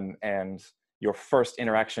 and your first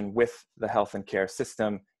interaction with the health and care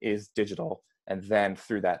system is digital, and then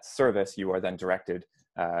through that service, you are then directed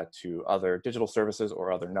to other digital services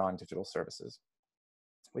or other non-digital services.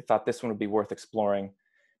 We thought this one would be worth exploring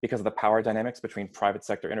because of the power dynamics between private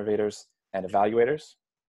sector innovators and evaluators.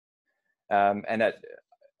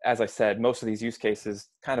 As I said, most of these use cases,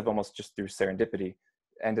 kind of almost just through serendipity,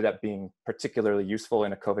 ended up being particularly useful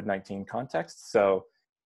in a COVID-19 context. So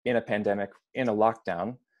in a pandemic, in a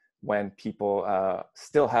lockdown, when people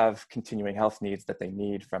still have continuing health needs that they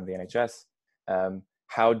need from the NHS,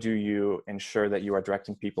 how do you ensure that you are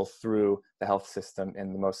directing people through the health system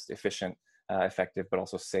in the most efficient, effective, but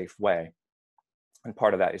also safe way? And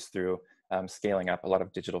part of that is through scaling up a lot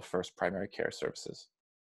of digital first primary care services.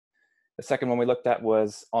 The second one we looked at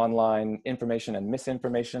was online information and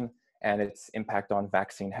misinformation and its impact on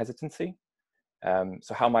vaccine hesitancy.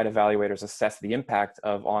 So how might evaluators assess the impact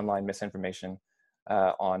of online misinformation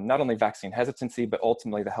on not only vaccine hesitancy, but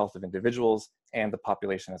ultimately the health of individuals and the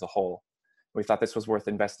population as a whole. We thought this was worth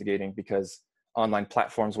investigating because online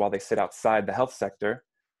platforms, while they sit outside the health sector,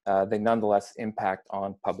 they nonetheless impact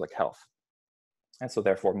on public health. And so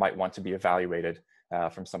therefore might want to be evaluated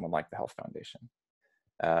from someone like the Health Foundation.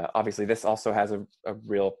 Obviously, this also has a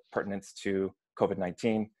real pertinence to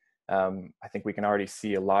COVID-19. I think we can already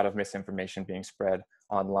see a lot of misinformation being spread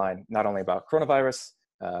online, not only about coronavirus,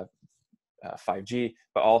 5G,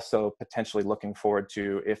 but also potentially looking forward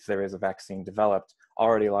to, if there is a vaccine developed,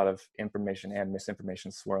 already a lot of information and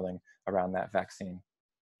misinformation swirling around that vaccine.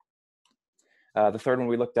 The third one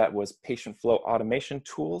we looked at was patient flow automation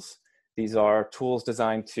tools. These are tools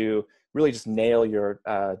designed to really just nail your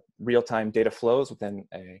real-time data flows within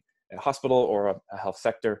a hospital or a health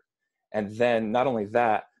sector. And then not only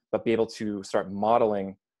that, but be able to start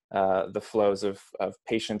modeling the flows of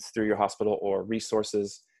patients through your hospital or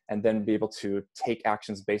resources, and then be able to take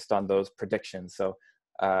actions based on those predictions. So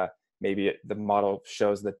maybe the model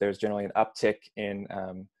shows that there's generally an uptick in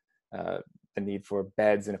the need for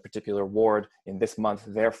beds in a particular ward in this month.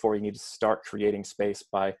 Therefore, you need to start creating space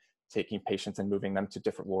by taking patients and moving them to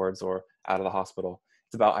different wards or out of the hospital.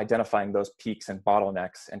 It's about identifying those peaks and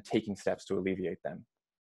bottlenecks and taking steps to alleviate them.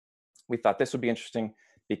 We thought this would be interesting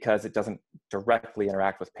because it doesn't directly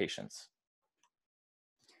interact with patients.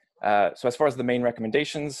 So as far as the main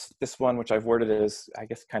recommendations, this one, which I've worded as, I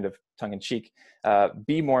guess, kind of tongue-in-cheek,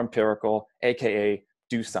 be more empirical, AKA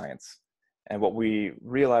do science. And what we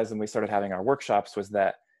realized when we started having our workshops was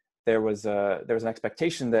that there was an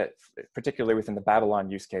expectation that, particularly within the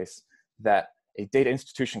Babylon use case, that a data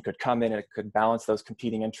institution could come in and it could balance those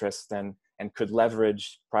competing interests and could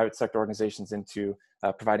leverage private sector organizations into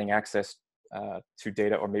providing access to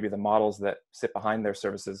data, or maybe the models that sit behind their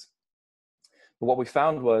services. But what we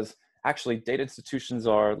found was actually data institutions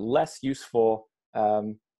are less useful.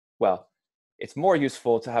 Well, it's more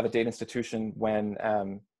useful to have a data institution when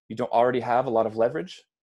you don't already have a lot of leverage,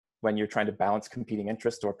 when you're trying to balance competing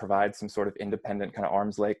interests or provide some sort of independent kind of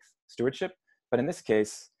arm's length stewardship. But in this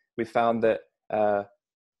case, we found that the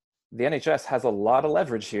NHS has a lot of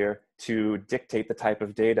leverage here to dictate the type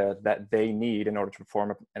of data that they need in order to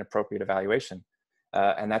perform an appropriate evaluation.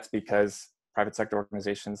 And that's because private sector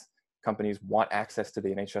organizations, companies want access to the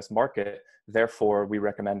NHS market. Therefore, we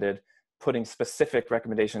recommended putting specific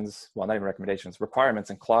recommendations, well, not even recommendations, requirements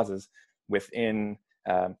and clauses within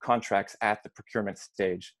contracts at the procurement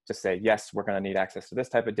stage to say, yes, we're going to need access to this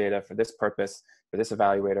type of data for this purpose, for this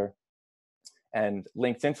evaluator. And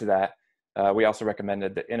linked into that, we also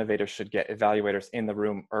recommended that innovators should get evaluators in the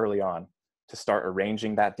room early on to start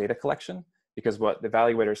arranging that data collection, because what the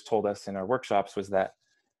evaluators told us in our workshops was that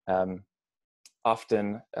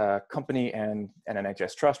often a company and an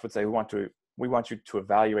NHS trust would say, we want you to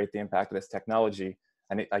evaluate the impact of this technology,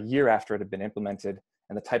 and a year after it had been implemented,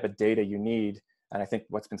 and the type of data you need. And I think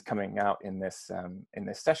what's been coming out in this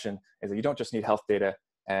session is that you don't just need health data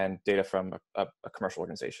and data from a commercial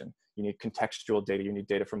organization. You need contextual data. You need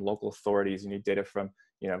data from local authorities. You need data from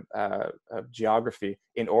geography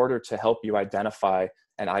in order to help you identify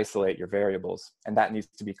and isolate your variables. And that needs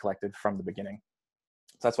to be collected from the beginning.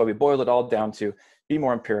 So that's why we boiled it all down to be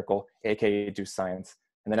more empirical, aka do science.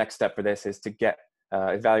 And the next step for this is to get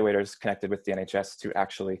evaluators connected with the NHS to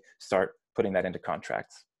actually start putting that into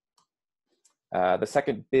contracts. The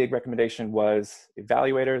second big recommendation was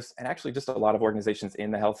evaluators, and actually just a lot of organizations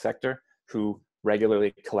in the health sector who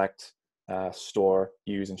regularly collect, store,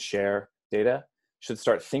 use, and share data should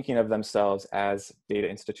start thinking of themselves as data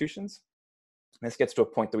institutions. And this gets to a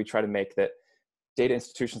point that we try to make, that data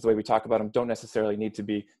institutions, the way we talk about them, don't necessarily need to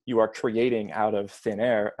be, you are creating out of thin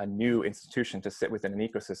air a new institution to sit within an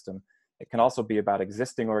ecosystem. It can also be about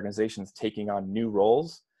existing organizations taking on new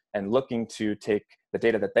roles and looking to take the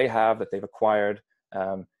data that they have, that they've acquired,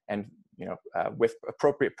 and with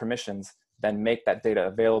appropriate permissions, then make that data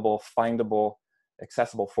available, findable,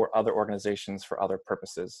 accessible for other organizations for other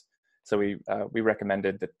purposes. So we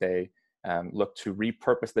recommended that they look to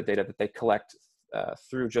repurpose the data that they collect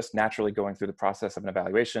through just naturally going through the process of an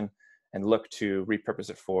evaluation, and look to repurpose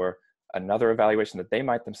it for another evaluation that they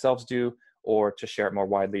might themselves do, or to share it more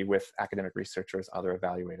widely with academic researchers, other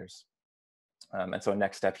evaluators. And so a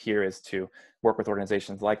next step here is to work with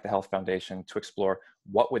organizations like the Health Foundation to explore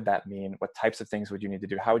what would that mean, what types of things would you need to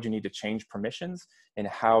do, how would you need to change permissions in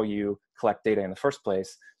how you collect data in the first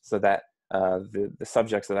place, so that the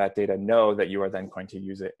subjects of that data know that you are then going to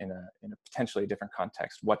use it in a potentially different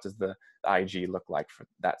context. What does the IG look like for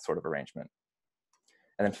that sort of arrangement?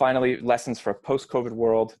 And then finally, lessons for a post-COVID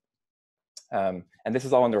world. And this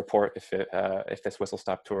is all in the report if this whistle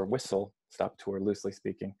stop tour, loosely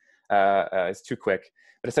speaking, is too quick.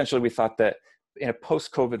 But essentially we thought that in a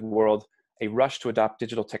post-COVID world, a rush to adopt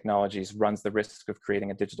digital technologies runs the risk of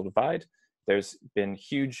creating a digital divide. There's been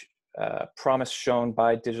huge promise shown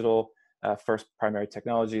by digital first primary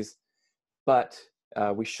technologies, but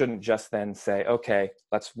we shouldn't just then say, okay,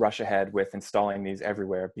 let's rush ahead with installing these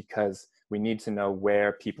everywhere, because we need to know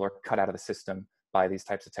where people are cut out of the system by these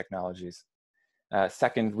types of technologies.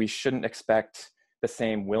 Second, we shouldn't expect the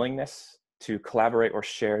same willingness to collaborate or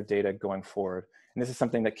share data going forward. And this is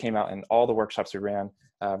something that came out in all the workshops we ran,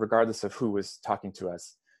 regardless of who was talking to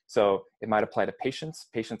us. So it might apply to patients.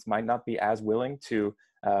 Patients might not be as willing to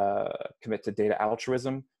commit to data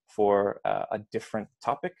altruism for a different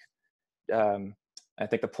topic. I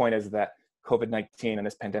think the point is that COVID-19 and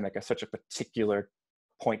this pandemic is such a particular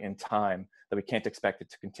point in time that we can't expect it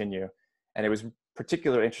to continue. And it was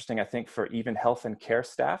particularly interesting, I think, for even health and care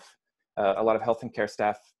staff. A lot of health and care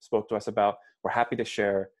staff spoke to us about, we're happy to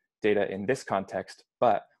share data in this context,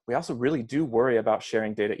 but we also really do worry about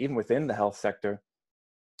sharing data even within the health sector,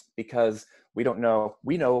 because we don't know,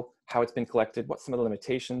 we know how it's been collected, what some of the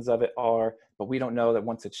limitations of it are, but we don't know that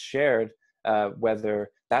once it's shared,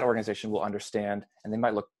 whether that organization will understand, and it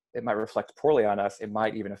might reflect poorly on us, it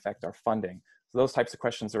might even affect our funding. So those types of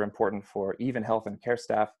questions are important for even health and care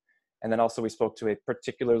staff. And then also we spoke to a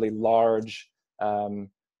particularly large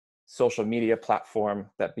social media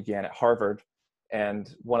platform that began at Harvard.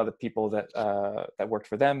 And one of the people that worked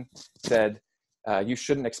for them said, you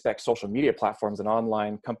shouldn't expect social media platforms and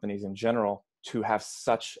online companies in general to have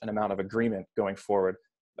such an amount of agreement going forward.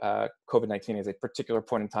 COVID-19 is a particular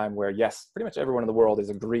point in time where, yes, pretty much everyone in the world is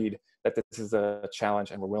agreed that this is a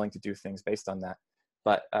challenge and we're willing to do things based on that.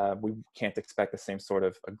 But we can't expect the same sort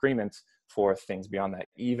of agreement for things beyond that,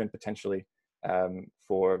 even potentially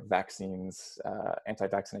for vaccines,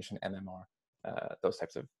 anti-vaccination, MMR, those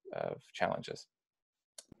types of challenges.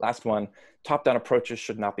 Last one, top-down approaches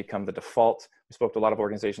should not become the default. We spoke to a lot of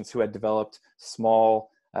organizations who had developed small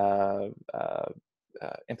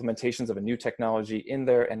implementations of a new technology in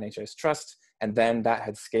their NHS trust, and then that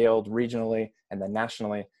had scaled regionally and then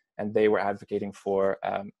nationally, and they were advocating for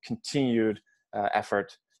continued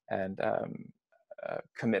effort and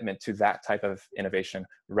commitment to that type of innovation,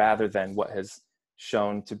 rather than what has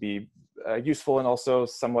shown to be useful and also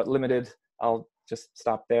somewhat limited. I'll just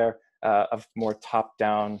stop there, of more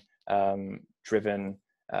top-down driven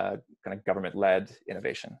kind of government-led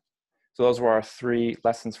innovation. So those were our 3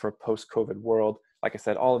 lessons for a post-COVID world. Like I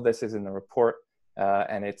said, all of this is in the report,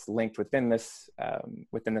 and it's linked within this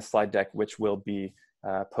slide deck, which will be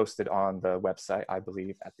posted on the website, I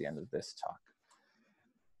believe, at the end of this talk.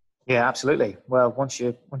 Yeah, absolutely. Well, once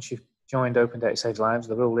you've joined Open Data Saves Lives,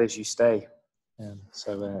 the rule is you stay. That's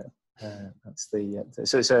the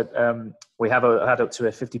we have had up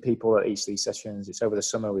to 50 people at each of these sessions. It's over the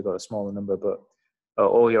summer. We've got a smaller number, but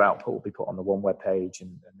all your output will be put on the one web page,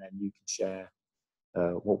 and then you can share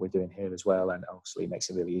what we're doing here as well. And obviously, it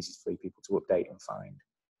makes it really easy for people to update and find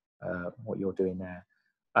what you're doing there.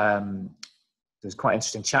 There's quite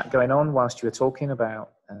interesting chat going on whilst you were talking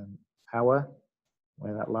about power,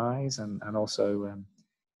 where that lies, and also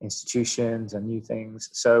institutions and new things.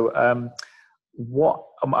 So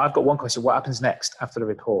I've got one question. What happens next after the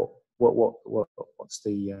report? What's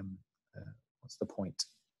the point?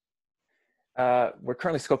 We're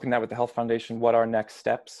currently scoping that with the Health Foundation. What are next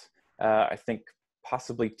steps? I think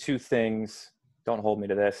possibly 2 things, don't hold me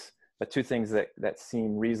to this, but 2 things that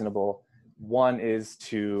seem reasonable. One is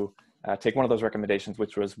to take one of those recommendations,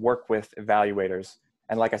 which was work with evaluators.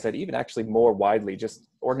 And like I said, even actually more widely, just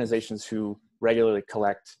organizations who regularly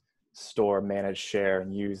collect, store, manage, share,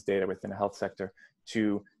 and use data within the health sector,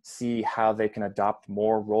 to see how they can adopt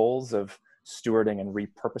more roles of stewarding and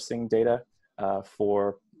repurposing data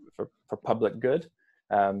for public good.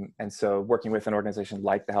 And so working with an organization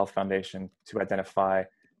like the Health Foundation to identify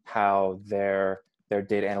how their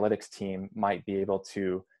data analytics team might be able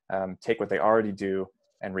to take what they already do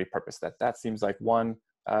and repurpose that. That seems like one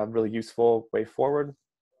really useful way forward.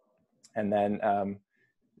 And then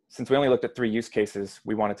since we only looked at 3 use cases,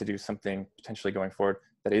 we wanted to do something potentially going forward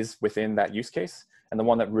that is within that use case. And the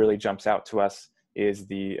one that really jumps out to us is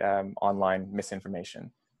the online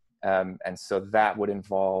misinformation. And so that would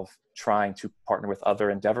involve trying to partner with other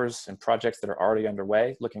endeavors and projects that are already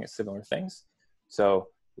underway, looking at similar things. So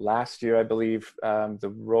last year, I believe,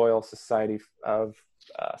 the Royal Society of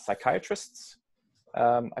Psychiatrists,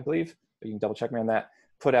 I believe, you can double check me on that,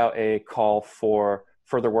 put out a call for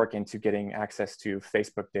further work into getting access to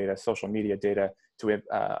Facebook data, social media data, to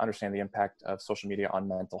understand the impact of social media on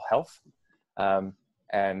mental health.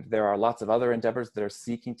 And there are lots of other endeavors that are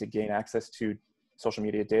seeking to gain access to social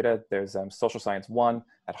media data. There's Social Science 1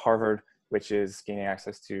 at Harvard, which is gaining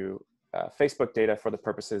access to Facebook data for the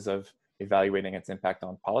purposes of evaluating its impact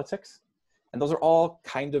on politics. And those are all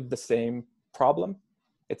kind of the same problem.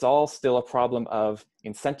 It's all still a problem of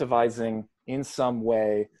incentivizing in some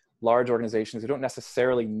way large organizations who don't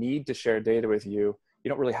necessarily need to share data with you. You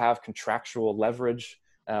don't really have contractual leverage,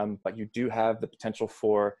 but you do have the potential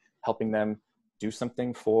for helping them do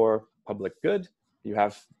something for public good. You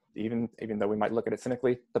have, even though we might look at it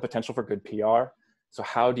cynically, the potential for good PR. So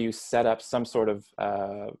how do you set up some sort of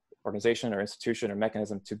organization or institution or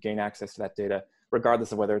mechanism to gain access to that data,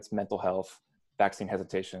 regardless of whether it's mental health, vaccine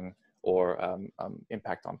hesitation, or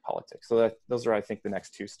impact on politics? So those are, I think, the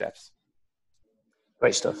next two steps.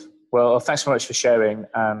 Great stuff. Well, thanks so much for sharing.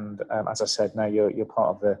 And as I said, now you're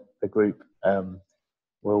part of the group.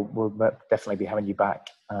 We'll definitely be having you back.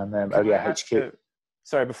 And HQ.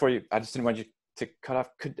 Sorry, I just didn't want you to cut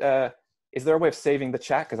off. Is there a way of saving the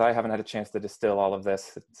chat? Because I haven't had a chance to distill all of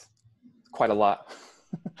this. It's quite a lot.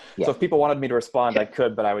 Yeah. So if people wanted me to respond, I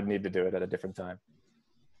could, but I would need to do it at a different time.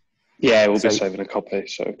 Yeah, we'll be saving a copy,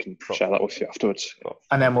 so we can share that with you afterwards.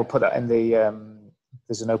 And then we'll put that in the,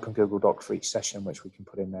 there's an open Google Doc for each session, which we can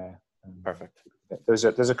put in there. Perfect. There's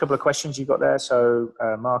a couple of questions you got there. So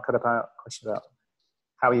Mark had a question about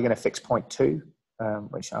how are you going to fix point 2,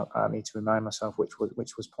 which I need to remind myself which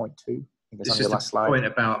was point 2. I think it's on your last slide.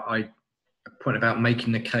 Point about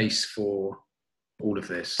making the case for all of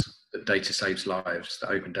this, that data saves lives, that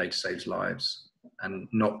open data saves lives, and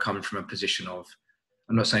not come from a position of,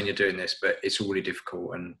 I'm not saying you're doing this, but it's already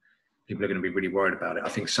difficult and people are going to be really worried about it. I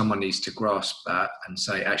think someone needs to grasp that and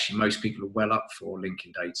say, actually, most people are well up for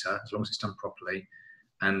linking data, as long as it's done properly.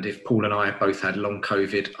 And if Paul and I both had long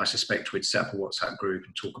COVID, I suspect we'd set up a WhatsApp group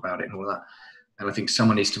and talk about it and all that. And I think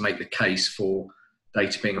someone needs to make the case for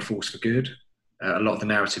data being a force for good. A lot of the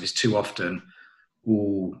narrative is too often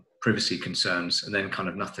all privacy concerns and then kind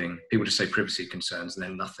of nothing. People just say privacy concerns and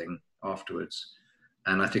then nothing afterwards.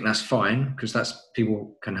 And I think that's fine, because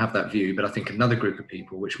people can have that view. But I think another group of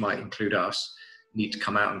people, which might include us, need to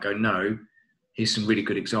come out and go, no, here's some really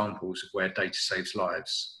good examples of where data saves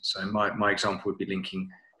lives. So my example would be linking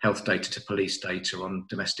health data to police data on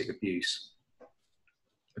domestic abuse.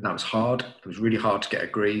 And that was hard. It was really hard to get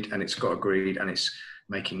agreed, and it's got agreed, and it's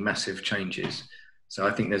making massive changes. So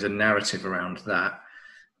I think there's a narrative around that,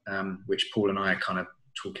 which Paul and I are kind of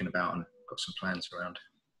talking about and got some plans around.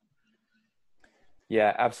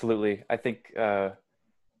 Yeah, absolutely. I think, so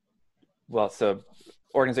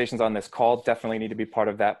organizations on this call definitely need to be part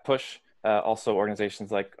of that push. Also, organizations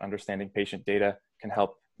like Understanding Patient Data can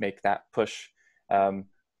help make that push.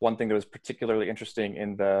 One thing that was particularly interesting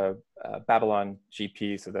in the Babylon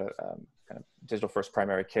GP, so the kind of digital first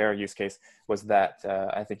primary care use case, was that,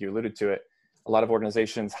 I think you alluded to it, a lot of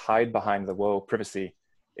organizations hide behind the whoa privacy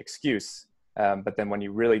excuse. But then when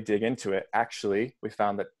you really dig into it, actually, we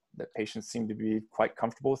found that patients seemed to be quite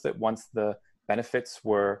comfortable with it once the benefits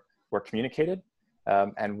were communicated.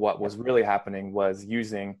 And what was really happening was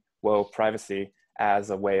using whoa privacy as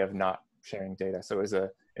a way of not sharing data. So it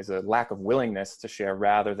is a lack of willingness to share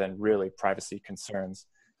rather than really privacy concerns.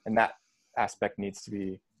 And that aspect needs to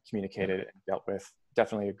be communicated and dealt with.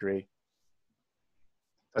 Definitely agree.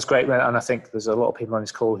 That's great. And I think there's a lot of people on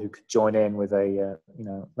this call who could join in with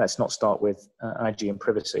let's not start with IG and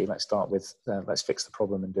privacy. Let's start with, let's fix the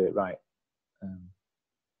problem and do it right.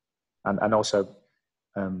 And also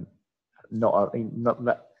not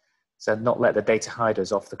let the data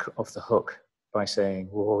hiders off the hook by saying,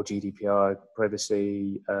 whoa, GDPR,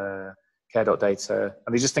 privacy, care.data.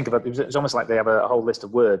 And they just think about, it's almost like they have a whole list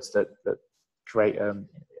of words that create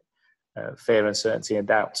fear, uncertainty, and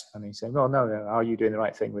doubt. And they say, well, no, are you doing the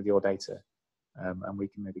right thing with your data? And we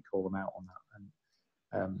can maybe call them out on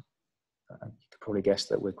that. And you could probably guess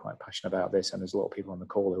that we're quite passionate about this, and there's a lot of people on the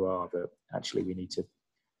call who are, but actually we need to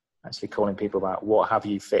actually calling people about what have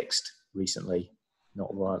you fixed recently,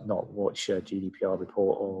 not which GDPR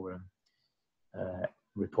report or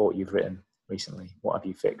report you've written recently. What have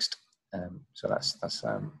you fixed? So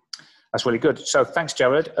that's really good. So thanks,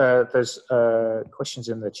 Jared. There's questions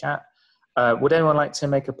in the chat. Would anyone like to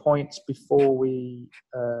make a point before we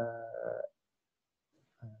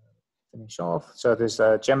finish off? So there's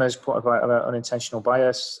Gemma's point about unintentional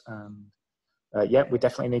bias. Yeah, we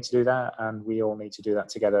definitely need to do that, and we all need to do that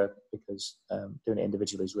together, because doing it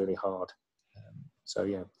individually is really hard. So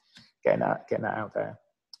yeah, getting that out there.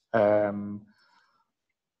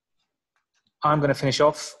 I'm going to finish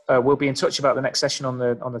off. We'll be in touch about the next session on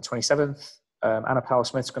the 27th. Anna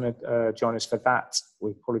Powell-Smith's going to join us for that.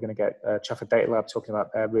 We're probably going to get Chafford Data Lab talking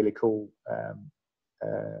about their really cool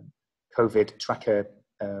COVID tracker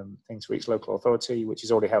things for each local authority, which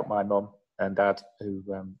has already helped my mum and dad, who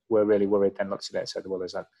were really worried, then looked at it and said, well,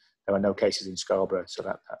 there were no cases in Scarborough, so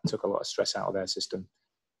that took a lot of stress out of their system.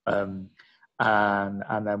 And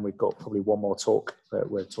then we've got probably one more talk that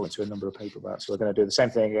we're talking to a number of people about. So we're going to do the same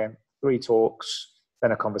thing again, 3 talks,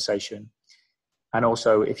 then a conversation. And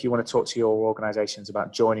also, if you want to talk to your organisations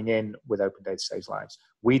about joining in with Open Data Saves Lives,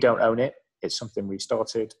 we don't own it. It's something we've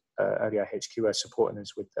started. ODI HQ are supporting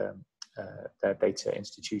us with their data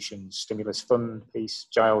institution stimulus fund piece.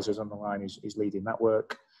 Giles is on the line, is leading that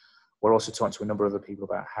work. We're also talking to a number of other people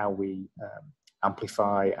about how we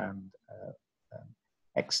amplify and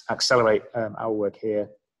accelerate our work here.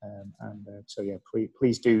 So yeah,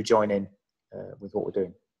 please do join in with what we're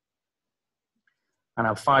doing. And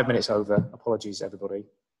I'm 5 minutes over. Apologies, everybody.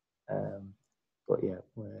 But yeah,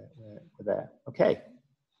 we're there. Okay.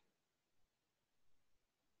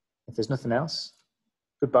 If there's nothing else,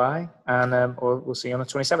 goodbye, and we'll see you on the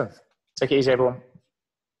 27th. Take it easy, everyone.